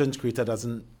the content creator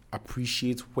doesn't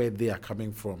appreciate where they are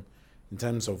coming from in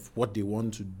terms of what they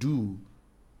want to do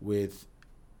with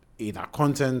either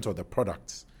content or the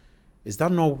products, is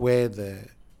that not where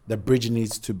the bridge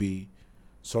needs to be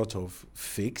sort of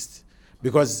fixed?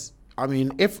 Because, I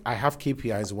mean, if I have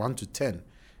KPIs 1 to 10,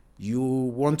 you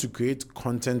want to create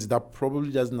content that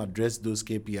probably doesn't address those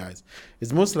KPIs.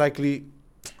 It's most likely,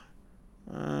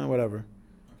 whatever.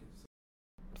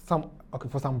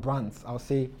 For some brands, I'll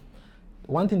say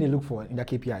one thing they look for in their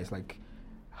KPIs, like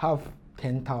have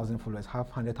 10,000 followers, have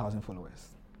 100,000 followers.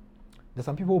 There's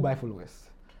some people who buy followers.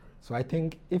 So I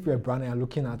think if you're a brand and you're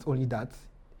looking at only that,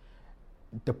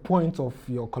 the point of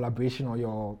your collaboration or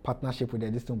your partnership with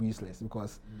them is still be useless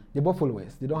because they bought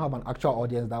followers. They don't have an actual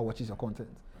audience that watches your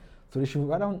content. So they should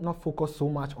rather not focus so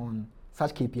much on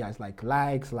such KPIs like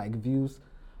likes, like views.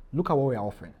 Look at what we are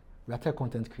offering. We are tech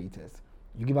content creators.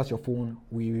 You give us your phone,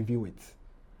 we review it.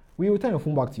 We return your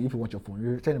phone back to you if you want your phone. We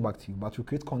return it back to you, but we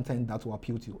create content that will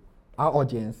appeal to our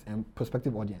audience and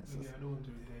prospective audiences. Yeah, I don't want to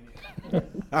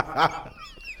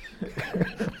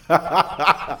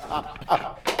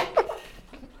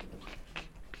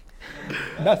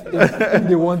That's if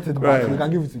they want it, Right. but we can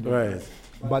give it to them. Right.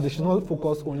 But they should not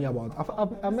focus only about.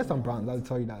 I've met some brands that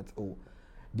tell you that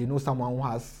they know someone who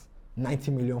has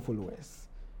 90 million followers.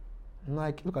 I'm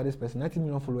like, look at this person, 90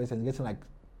 million followers and getting like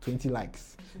 20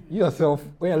 likes. You yourself,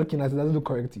 when you're looking at it, doesn't look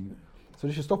correct to you. So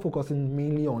they should stop focusing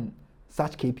mainly on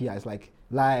such KPIs like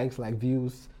likes, like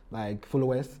views, like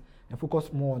followers, and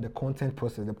focus more on the content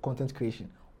process, the content creation.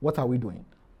 What are we doing?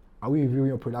 Are we reviewing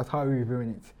your product? How are we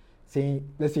reviewing it? Saying,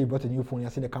 let's say you bought a new phone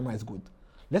and saying the camera is good.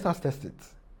 Let us test it.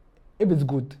 If it's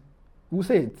good, we'll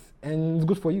say it, and it's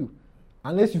good for you.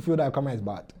 Unless you feel that your camera is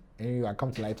bad, and you are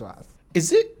come to lie to us.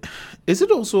 Is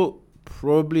it also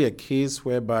probably a case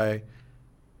whereby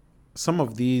some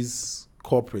of these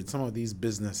corporates, some of these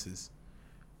businesses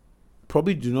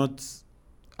probably do not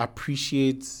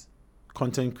appreciate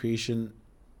content creation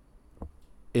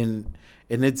in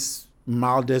its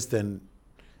mildest and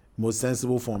most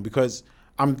sensible form? Because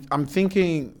I'm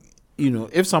thinking,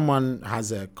 if someone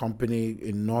has a company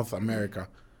in North America,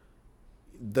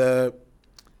 the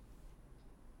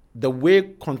way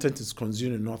content is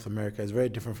consumed in North America is very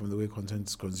different from the way content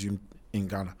is consumed in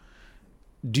Ghana.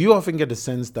 Do you often get the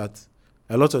sense that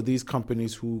a lot of these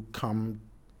companies who come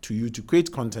to you to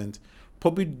create content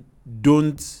probably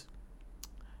don't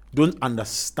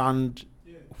understand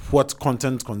what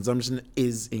content consumption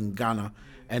is in Ghana,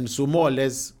 and so more or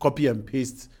less copy and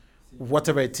paste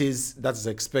whatever it is that is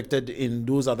expected in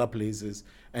those other places,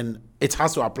 and it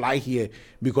has to apply here,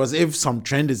 because if some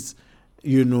trend is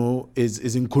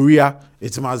in Korea,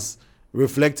 it must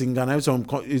reflect in Ghana. If some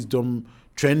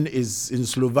trend is in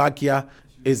Slovakia,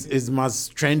 it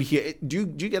must trend here. Do you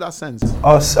get that sense?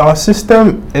 Our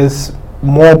system is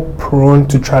more prone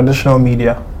to traditional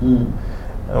media,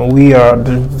 and we are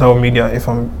digital media, if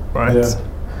I'm right. Yeah.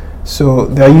 So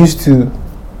they're used to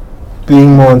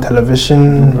being more on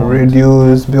television,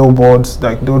 radios, billboards.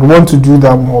 Like, they would want to do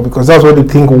that more because that's what they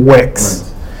think works.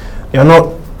 Right. You're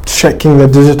not checking the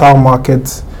digital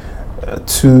market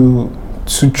to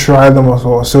try them as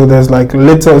well. So there's like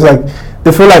little. It's like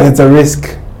they feel like it's a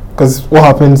risk, because what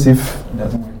happens if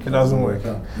it doesn't work?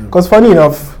 Because funny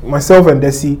enough, myself and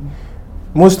Desi,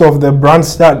 most of the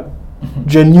brands that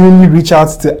genuinely reach out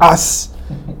to us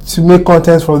to make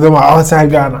content for them are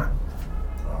outside Ghana.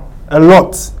 A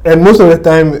lot, and most of the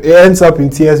time it ends up in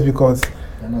tears because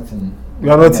we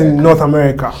are not in North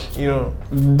America.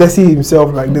 Desi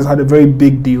himself, like this, had a very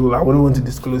big deal. I wouldn't want to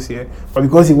disclose here, but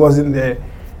because he wasn't there,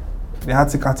 they had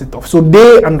to cut it off. So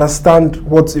they understand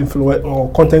what influence or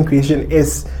content creation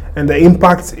is and the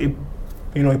impact it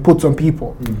puts on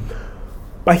people.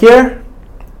 But here,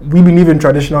 we believe in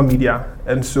traditional media,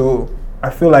 and so I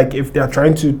feel like if they are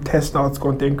trying to test out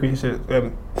content creators, if they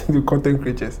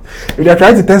are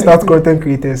trying to test out content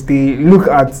creators, they look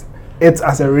at it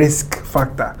as a risk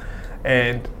factor,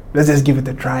 and let's just give it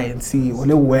a try and see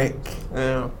will it work.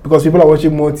 Because people are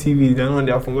watching more TV than on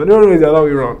their phone, but they don't know it's the other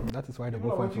way around. That is why they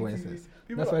go for influencers.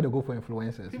 That's why they go for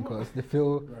influencers, because they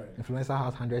feel influencer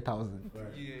has 100,000,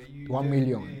 1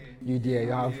 million. You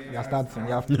have your stats and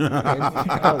you have.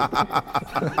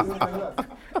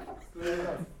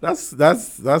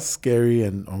 That's scary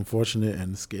and unfortunate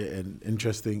and scary and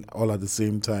interesting all at the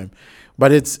same time,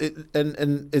 but it's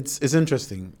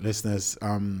interesting, listeners.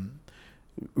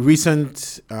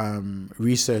 Recent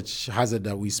research has it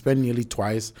that we spend nearly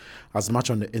twice as much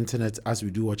on the internet as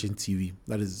we do watching TV.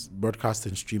 That is broadcast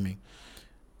and streaming.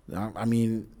 I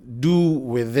mean, do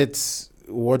with it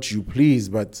what you please,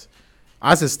 but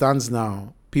as it stands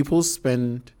now, people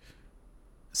spend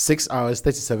 6 hours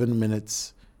 37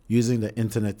 minutes using the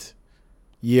internet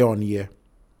year on year.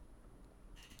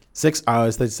 6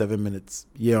 hours 37 minutes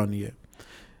year on year.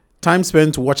 Time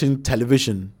spent watching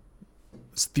television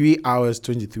is 3 hours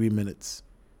 23 minutes.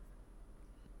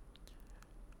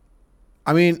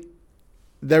 I mean,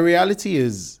 the reality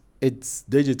is it's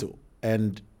digital,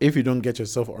 and if you don't get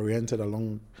yourself oriented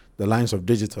along the lines of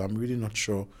digital, I'm really not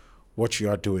sure what you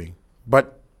are doing.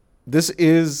 But this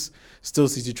is still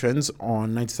City Trends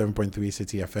on 97.3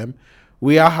 City FM.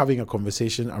 We are having a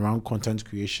conversation around content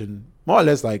creation, more or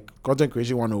less like content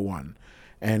creation 101,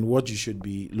 and what you should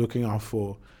be looking out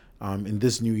for in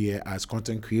this new year as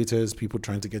content creators, people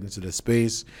trying to get into the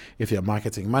space, if you're a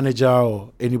marketing manager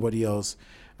or anybody else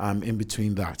in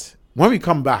between that. When we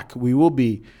come back, we will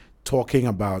be talking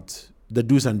about the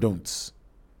do's and don'ts.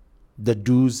 The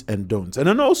do's and don'ts. And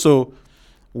then also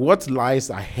what lies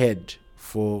ahead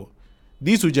for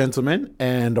these two gentlemen,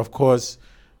 and of course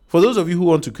For those of you who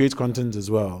want to create content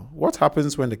as well, what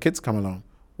happens when the kids come along?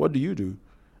 What do you do?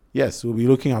 Yes, we'll be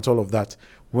looking at all of that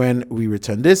when we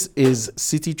return. This is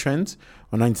City Trends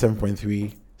on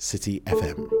 97.3 City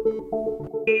FM.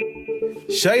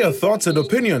 Share your thoughts and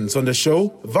opinions on the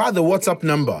show via the WhatsApp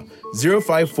number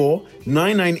 054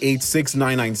 998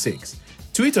 6996.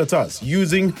 Tweet at us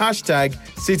using hashtag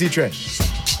CityTrends.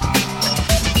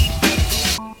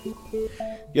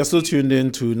 You're still tuned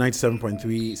in to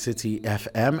 97.3 City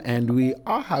FM, and we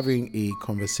are having a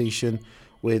conversation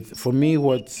with, for me,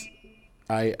 what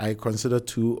I consider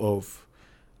two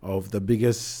of the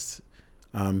biggest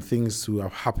things to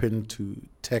have happened to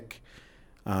tech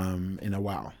in a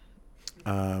while.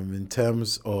 In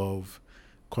terms of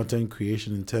content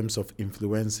creation, in terms of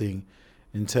influencing,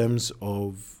 in terms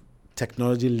of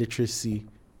technology literacy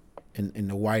in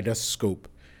a wider scope.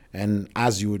 And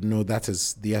as you would know, that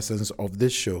is the essence of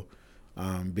this show,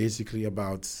 basically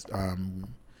about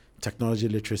technology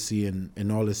literacy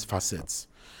in all its facets.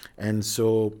 And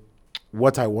so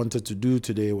what I wanted to do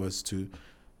today was to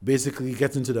basically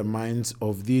get into the minds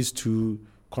of these two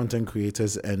content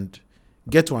creators and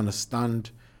get to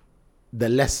understand the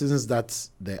lessons that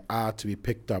there are to be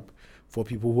picked up for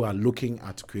people who are looking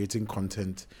at creating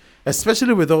content,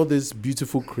 especially with all this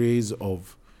beautiful craze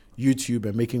of YouTube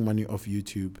and making money off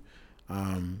YouTube.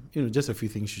 Just a few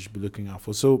things you should be looking out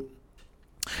for. So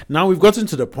now we've gotten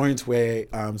to the point where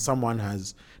someone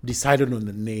has decided on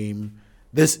the name.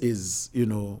 This is,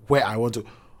 where I want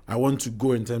to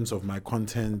go in terms of my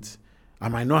content. I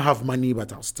might not have money,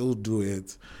 but I'll still do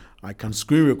it. I can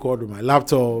screen record with my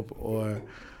laptop, or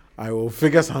I will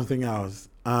figure something out.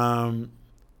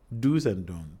 Do's and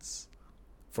don'ts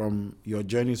from your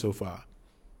journey so far.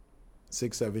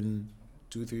 6, 7,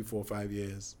 2, 3, 4, 5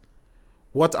 years.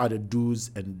 What are the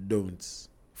do's and don'ts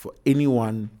for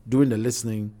anyone doing the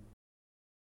listening?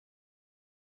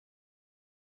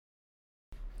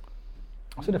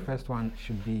 So the first one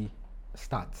should be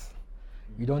start.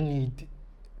 You don't need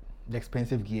the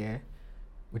expensive gear.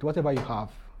 With whatever you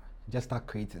have, just start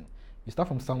creating. You start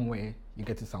from somewhere, you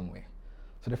get to somewhere.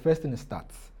 So the first thing is start.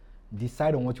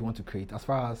 Decide on what you want to create. As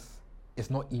far as it's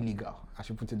not illegal, I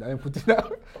should put it down.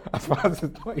 As far as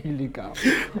it's not illegal.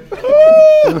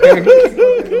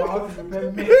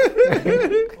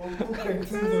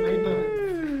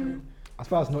 As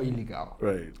far as not illegal,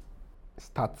 right?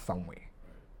 Start somewhere.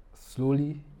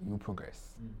 Slowly, you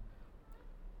progress.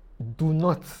 Do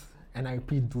not, and I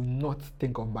repeat, do not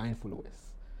think of buying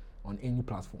followers on any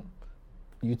platform.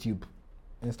 YouTube,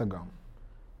 Instagram,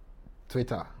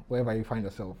 Twitter, wherever you find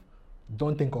yourself.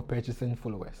 Don't think of purchasing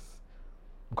followers,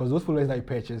 because those followers that you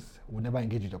purchase will never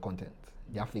engage with your content.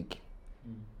 They are fake.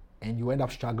 And you end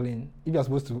up struggling. If you're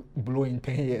supposed to blow in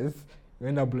 10 years, you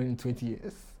end up blowing in 20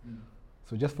 years.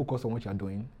 So just focus on what you're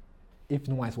doing. If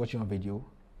no one is watching your video,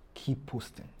 keep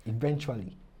posting.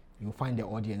 Eventually, you'll find the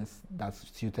audience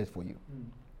that's suited for you.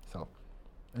 So,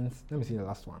 and let me see the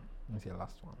last one.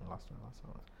 Last one.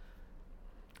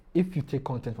 If you take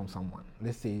content from someone,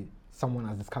 let's say someone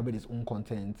has discovered his own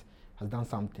content, has done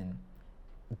something,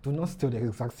 do not steal the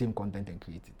exact same content and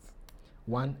create it.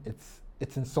 One,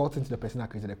 it's insulting to the person that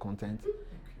created the content.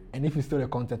 And if you steal the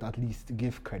content, at least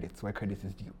give credit where credit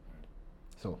is due.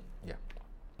 So, yeah.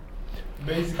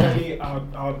 Basically, I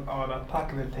would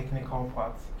attack the technical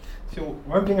part. So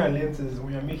one thing I learned is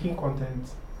when you're making content,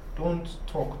 don't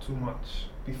talk too much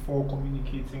before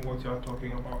communicating what you're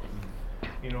talking about.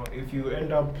 If you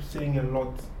end up saying a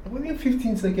lot, within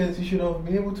 15 seconds, you should have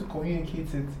been able to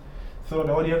communicate it so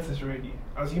the audience is ready.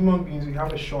 As human beings, we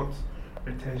have a short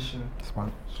retention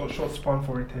span. Short span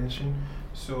for retention.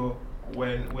 So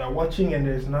when we are watching and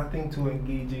there's nothing too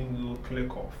engaging, we'll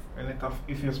click off. And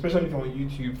especially if you're on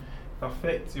YouTube, it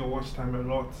affects your watch time a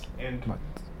lot and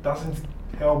doesn't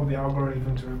help the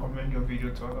algorithm to recommend your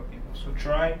video to other people. So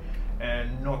try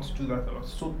and not do that a lot.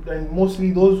 So then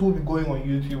mostly those who will be going on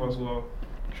YouTube as well,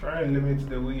 try and limit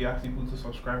the way you ask people to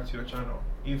subscribe to your channel.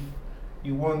 If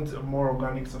you want a more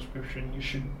organic subscription, you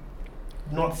should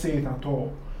not say it at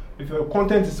all. If your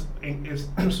content is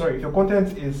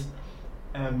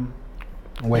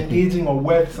engaging or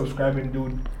worth subscribing, they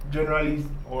would generally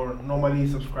or normally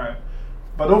subscribe.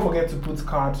 But don't forget to put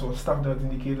cards or stuff that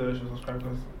indicate that you should subscribe,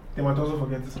 because they might also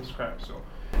forget to subscribe. So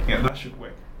yeah, that should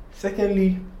work.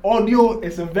 Secondly, audio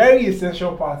is a very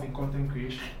essential part in content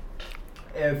creation.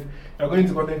 If you're going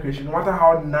into content creation, no matter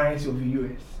how nice your video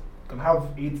is, you can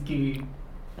have 8K,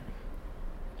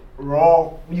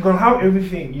 raw, you can have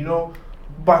everything,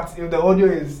 but if the audio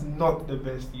is not the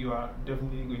best, you are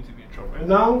definitely going to be in trouble. And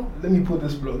now, let me put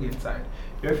this plug inside.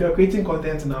 If you're creating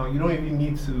content now, you don't even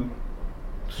need to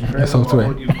stress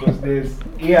software. about audio because there's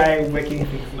AI working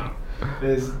things now.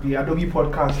 There's the Adobe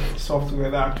Podcast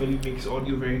software that actually makes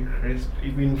audio very crisp,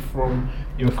 even from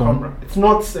your camera. It's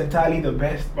not entirely the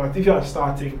best, but if you are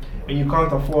starting and you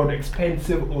can't afford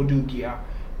expensive audio gear,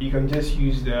 you can just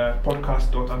use the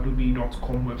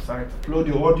podcast.adobe.com website, upload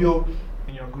your audio,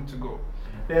 and you're good to go.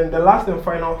 Then the last and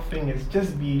final thing is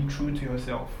just be true to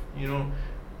yourself. You know,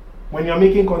 when you're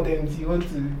making content, you want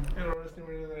to,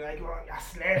 like you're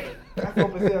slang. That's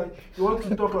what I'm saying. You want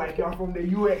to talk like you're from the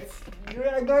US. You're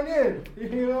a Ghanaian.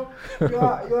 You know,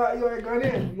 you're a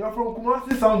Ghanaian. You're from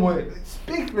Kumasi somewhere.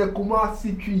 Speak the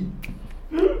Kumasi tree.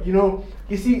 You know,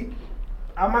 you see,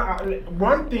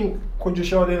 one thing Kojo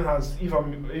Sheldon has,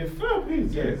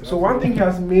 so one thing he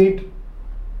has made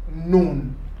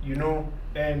known, you know,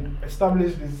 and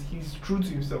established is he's true to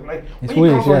himself. Like when he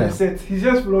comes on the set, he's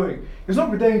just flowing. He's not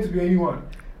pretending to be anyone.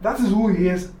 That is who he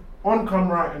is on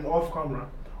camera and off camera.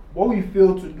 What we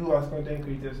fail to do as content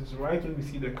creators is right when we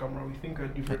see the camera, we think a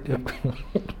different thing,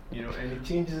 you know, and it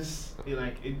changes.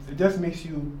 It just makes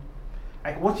you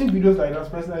like watching videos like that.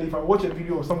 Personally, if I watch a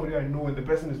video of somebody I know and the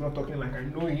person is not talking like I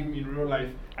know him in real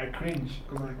life, I cringe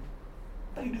because like,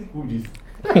 what are you doing? Who is?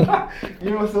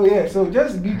 You know, so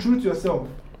just be true to yourself.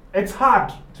 It's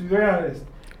hard, to be very honest.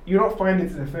 You don't find it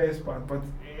in the first part, but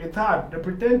it's hard.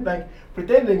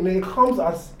 Pretending it comes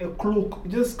as a cloak.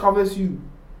 It just covers you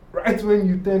right when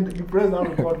you press that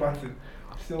record button.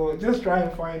 So just try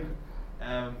and find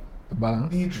balance.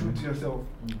 Be true to yourself.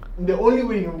 The only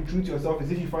way you can be true to yourself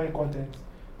is if you find content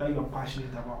that you're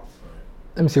passionate about.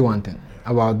 Let me say one thing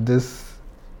about this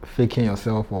faking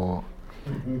yourself, or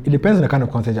it depends on the kind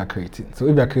of content you're creating. So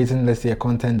if you're creating, let's say, a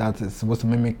content that is supposed to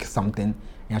mimic something and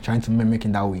you're trying to mimic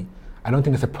in that way, I don't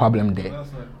think there's a problem there.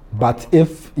 But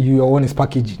if your one is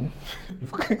packaging,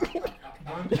 you've come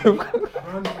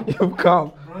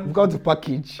to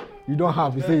package, you don't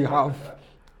have, you say you have,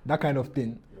 that kind of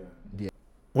thing. Yeah.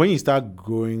 When you start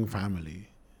growing family,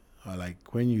 or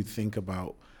like when you think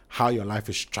about how your life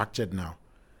is structured now,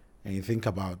 and you think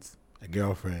about a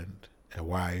girlfriend, a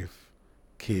wife,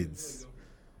 kids.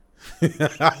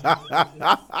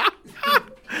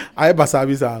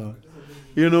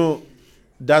 You know,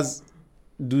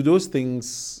 do those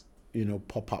things, you know,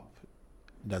 pop up?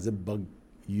 Does it bug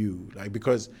you? Like,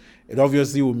 because it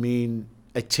obviously will mean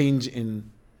a change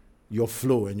in your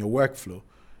flow and your workflow.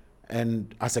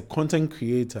 And as a content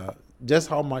creator, just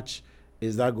how much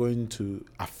is that going to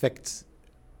affect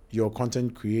your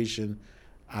content creation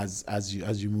as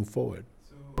you move forward?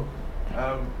 So,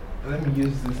 let me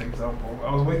use this example.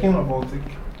 I was working on Baltic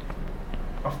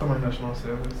after my national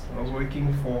service. I was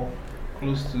working for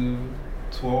close to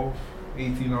 12,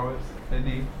 18 hours a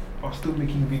day. I was still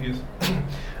making videos.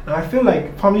 And I feel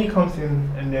like family comes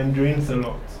in and then drains a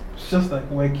lot. It's just like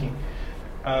working.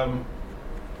 On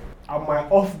my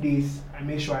off days, I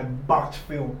make sure I batch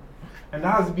film. And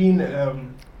that has been a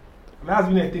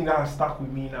thing that has stuck with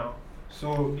me now.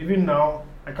 So even now,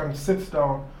 I can sit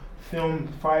down, film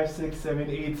 5, 6, 7,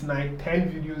 8, 9,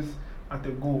 10 videos at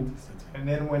a go. And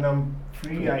then when I'm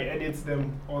free, I edit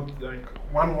them or like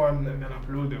one and then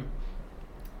upload them.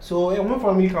 So when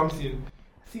family comes in,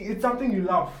 see, it's something you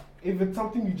love. If it's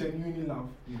something you genuinely love,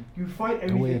 you find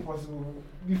everything possible.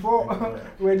 Before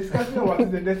we were discussing about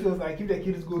it, the next was like if the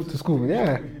kids go to school,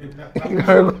 yeah.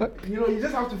 You know, you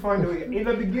just have to find a way. In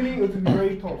the beginning, it will be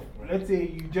very tough. Let's say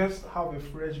you just have a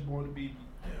fresh born baby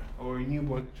or a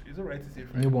newborn. Is it right to say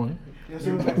fresh? Newborn. Yeah,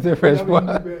 so It's a fresh born.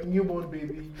 Newborn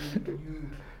baby.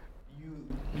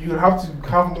 You have to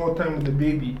have more time with the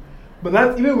baby. But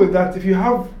that even with that, if you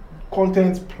have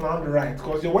content planned right,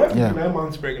 because your wife will be 9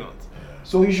 months pregnant.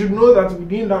 So you should know that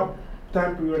within that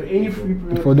time period, any free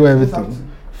period, before do everything, you have to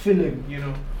fill in, you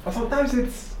know. But sometimes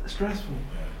it's stressful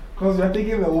because you're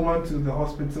taking a woman to the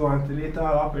hospital, antenatal,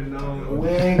 up and down,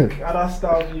 work, other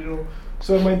stuff, you know.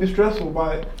 So it might be stressful,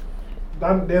 but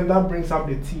then that brings up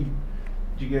the team.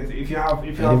 Do you get it? If you have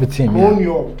grown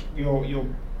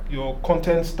your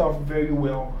content stuff very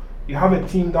well, you have a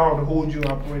team that will hold you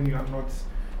up when you are not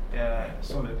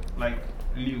solid, like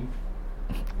Liu.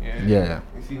 Yeah.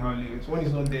 You see how Liu is. When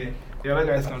he's not there, the other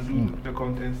guys can do the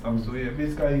content stuff. So yeah,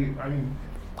 basically, I mean,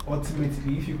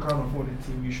 ultimately, if you can't afford a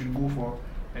team, you should go for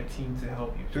a team to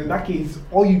help you. So in that case,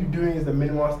 all you're doing is the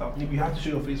minimal stuff. Maybe you have to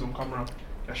show your face on camera.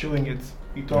 You're showing it.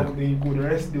 You talk, then you go. The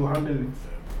rest, they'll handle it.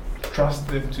 Trust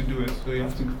them to do it. So you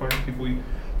have to find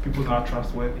people that are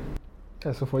trustworthy.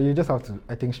 Yeah, so for you, just have to,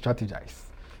 I think, strategize.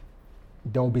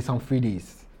 There will be some free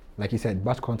days. Like you said,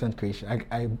 batch content creation.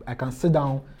 I can sit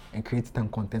down and create 10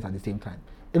 contents at the same time.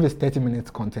 If it's 30 minutes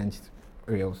content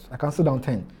reels, I can sit down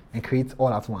 10 and create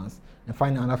all at once and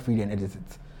find another free day and edit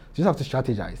it. you just have to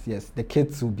strategize. Yes, the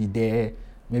kids will be there.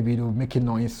 Maybe they'll make a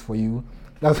noise for you.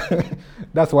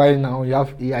 That's why now you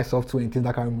have AI software and things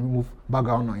that can remove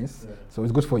background noise. Yeah. So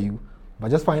it's good for you.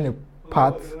 But just find a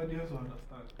part.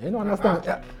 You don't understand.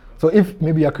 Yeah. So if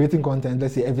maybe you're creating content,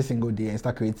 let's say every single day, and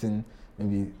start creating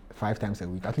maybe 5 times a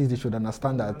week, at least they should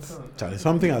understand that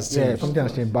something has changed. Yeah, something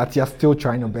has changed, but you're still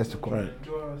trying your best to come. Right.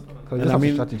 So you just have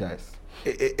to strategize.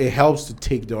 It helps to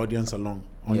take the audience along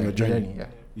on your journey, yeah.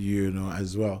 You know,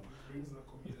 as well.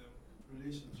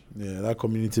 Yeah, that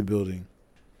community building.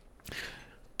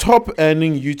 Top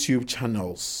earning YouTube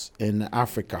channels in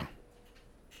Africa.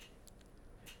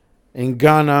 In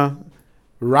Ghana,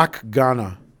 Rack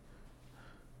Ghana.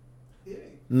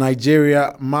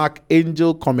 Nigeria, Mark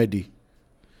Angel Comedy.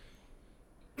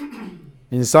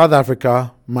 In South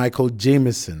Africa, Michael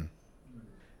Jameson.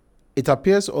 It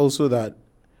appears also that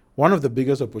one of the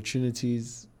biggest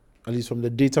opportunities, at least from the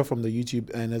data from the YouTube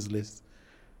earners list,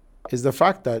 is the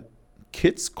fact that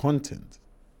kids' content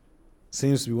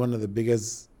seems to be one of the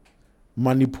biggest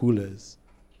money poolers,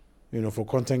 you know, for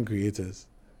content creators.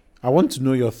 I want to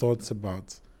know your thoughts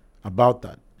about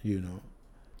that, you know.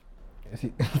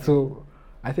 So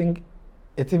I think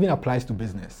it even applies to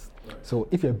business. So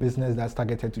if you're a business that's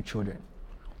targeted to children,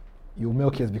 you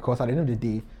milk kids because at the end of the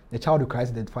day, the child who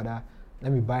cries to the father,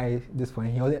 let me buy this for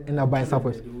him. He'll end up buying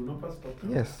something.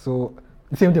 Yes, so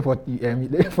the same thing for the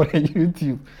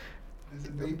YouTube. There's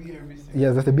a baby every time.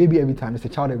 Yes, there's a baby every time. There's a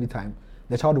child every time.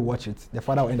 The child will watch it. The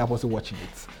father will end up also watching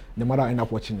it. The mother will end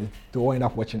up watching it. They all end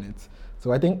up watching it.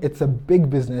 So I think it's a big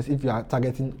business if you are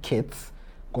targeting kids,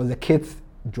 because the kids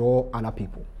draw other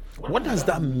people. What does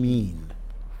that mean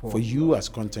for you as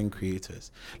content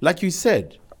creators? Like you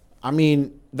said, I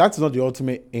mean, that's not the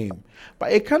ultimate aim,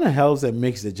 but it kind of helps and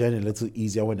makes the journey a little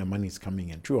easier when the money is coming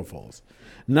in. True or false?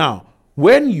 Now,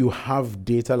 when you have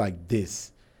data like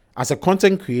this, as a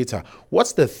content creator,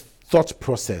 what's the thought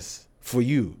process for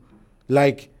you?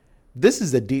 Like, this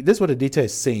is what the data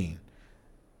is saying.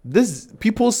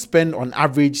 People spend on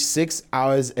average 6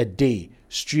 hours a day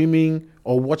streaming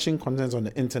or watching content on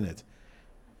the internet.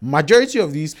 Majority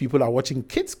of these people are watching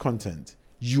kids content.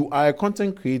 You are a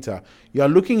content creator. You are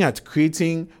looking at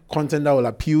creating content that will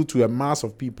appeal to a mass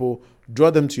of people,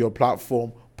 draw them to your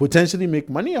platform, potentially make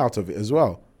money out of it as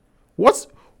well.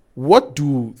 What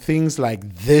do things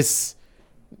like this,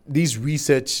 these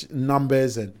research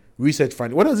numbers and research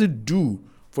findings, what does it do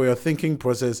for your thinking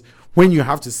process when you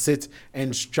have to sit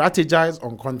and strategize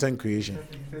on content creation?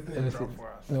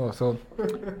 No, so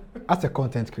as a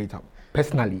content creator,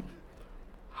 personally,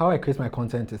 how I create my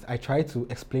content is I try to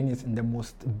explain it in the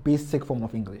most basic form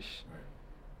of English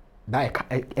that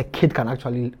a kid can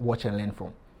actually watch and learn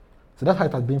from. So that's how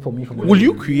it has been for me. Will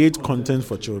you create content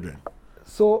for children?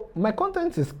 So my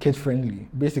content is kid friendly.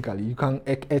 Basically, you can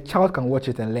a child can watch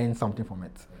it and learn something from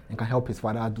it and can help his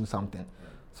father do something.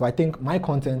 So I think my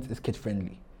content is kid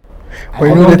friendly. But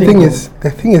you know the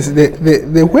thing is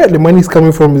the where the money is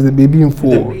coming from is the baby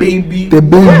info. The baby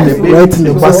right in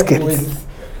the basket.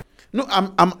 No,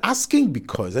 I'm asking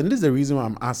because, and this is the reason why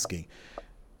I'm asking.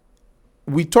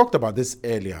 We talked about this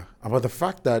earlier, about the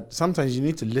fact that sometimes you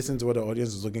need to listen to what the audience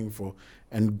is looking for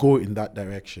and go in that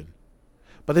direction.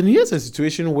 But then here's a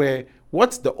situation where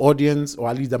what's the audience, or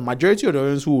at least the majority of the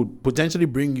audience who would potentially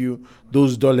bring you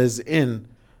those dollars in,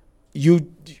 you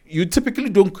typically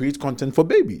don't create content for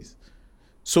babies.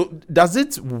 So does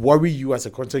it worry you as a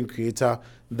content creator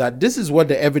that this is what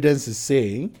the evidence is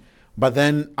saying, but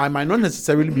then I might not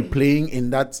necessarily be playing in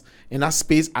that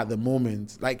space at the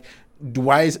moment? Like, do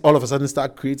I all of a sudden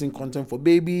start creating content for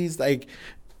babies? Like,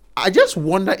 I just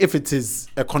wonder if it is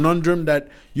a conundrum that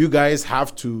you guys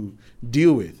have to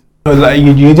deal with. Like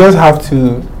you just have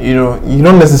to, you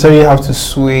don't necessarily have to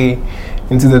sway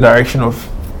into the direction of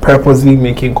purposely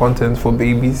making content for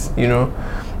babies.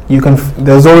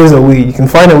 There's always a way. You can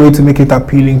find a way to make it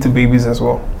appealing to babies as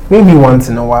well. Maybe once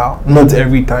in a while, not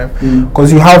every time,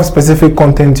 because you have specific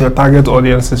content your target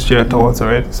audience is geared towards,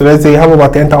 right? So let's say you have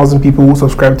about 10,000 people who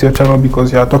subscribe to your channel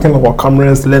because you are talking about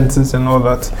cameras, lenses, and all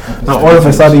that. Now all of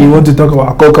a sudden you want to talk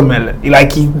about Cocomelon,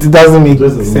 like it doesn't make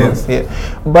sense. Yeah,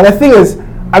 but the thing is,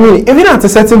 I mean, even at a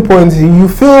certain point, you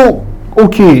feel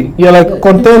okay. You're like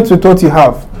content with what you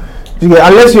have,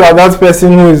 unless you are that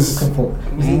person who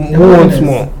wants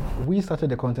more. We started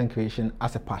the content creation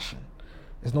as a passion.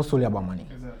 It's not solely about money.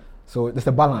 So there's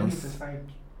a balance. It's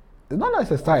not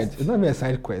like a side. It's not even a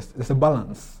side quest. There's a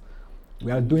balance.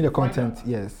 We are doing the content.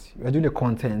 Yes, we are doing the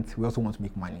content. We also want to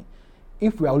make money.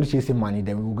 If we are only chasing money,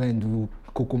 then we're going to do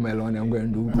Cocomelon and we're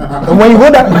going to do. And when you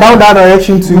go down that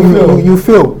direction too, you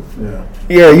fail.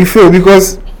 Yeah, you fail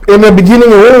because in the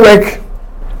beginning it won't work.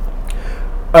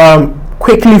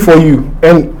 quickly for you.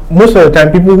 And most of the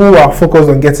time, people who are focused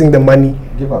on getting the money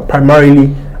Give up.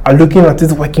 primarily are looking at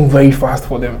it working very fast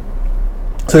for them.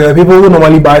 So there are people who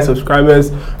normally buy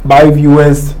subscribers, buy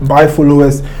viewers, buy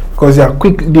followers because they are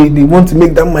quick. They want to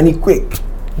make that money quick.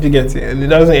 You get it, and it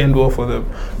doesn't end well for them.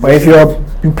 But if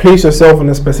you place yourself on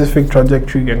a specific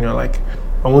trajectory and you're like,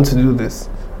 I want to do this,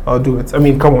 I'll do it. I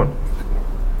mean, come on,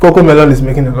 Coco Melon is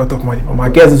making a lot of money, but my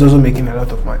guest is also making a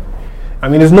lot of money. I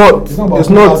mean, it's not. It's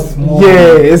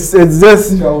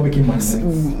just. Making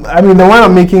money. I mean, the one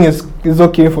I'm making is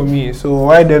okay for me. So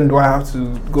why then do I have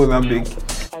to go that big?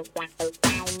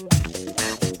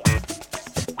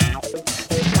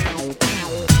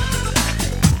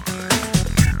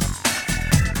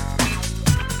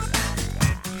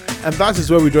 And that is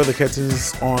where we draw the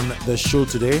curtains on the show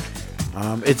today.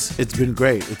 It's been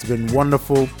great. It's been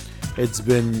wonderful. It's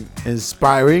been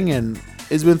inspiring, and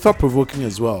it's been thought-provoking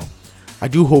as well. I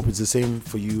do hope it's the same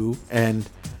for you. And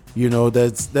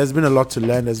there's been a lot to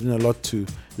learn. There's been a lot to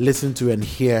listen to and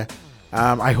hear.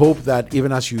 I hope that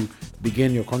even as you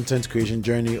begin your content creation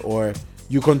journey, or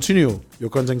you continue your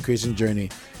content creation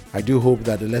journey, I do hope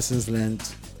that the lessons learned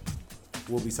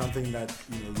will be something that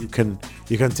you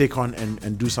can take on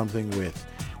and do something with.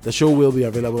 The show will be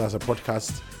available as a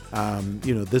podcast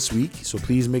this week, so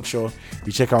please make sure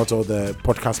you check out all the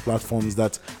podcast platforms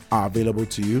that are available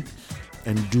to you,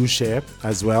 and do share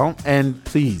as well. And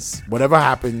please, whatever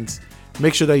happens,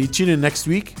 make sure that you tune in next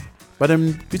week. But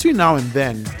between now and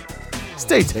then,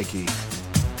 stay techie.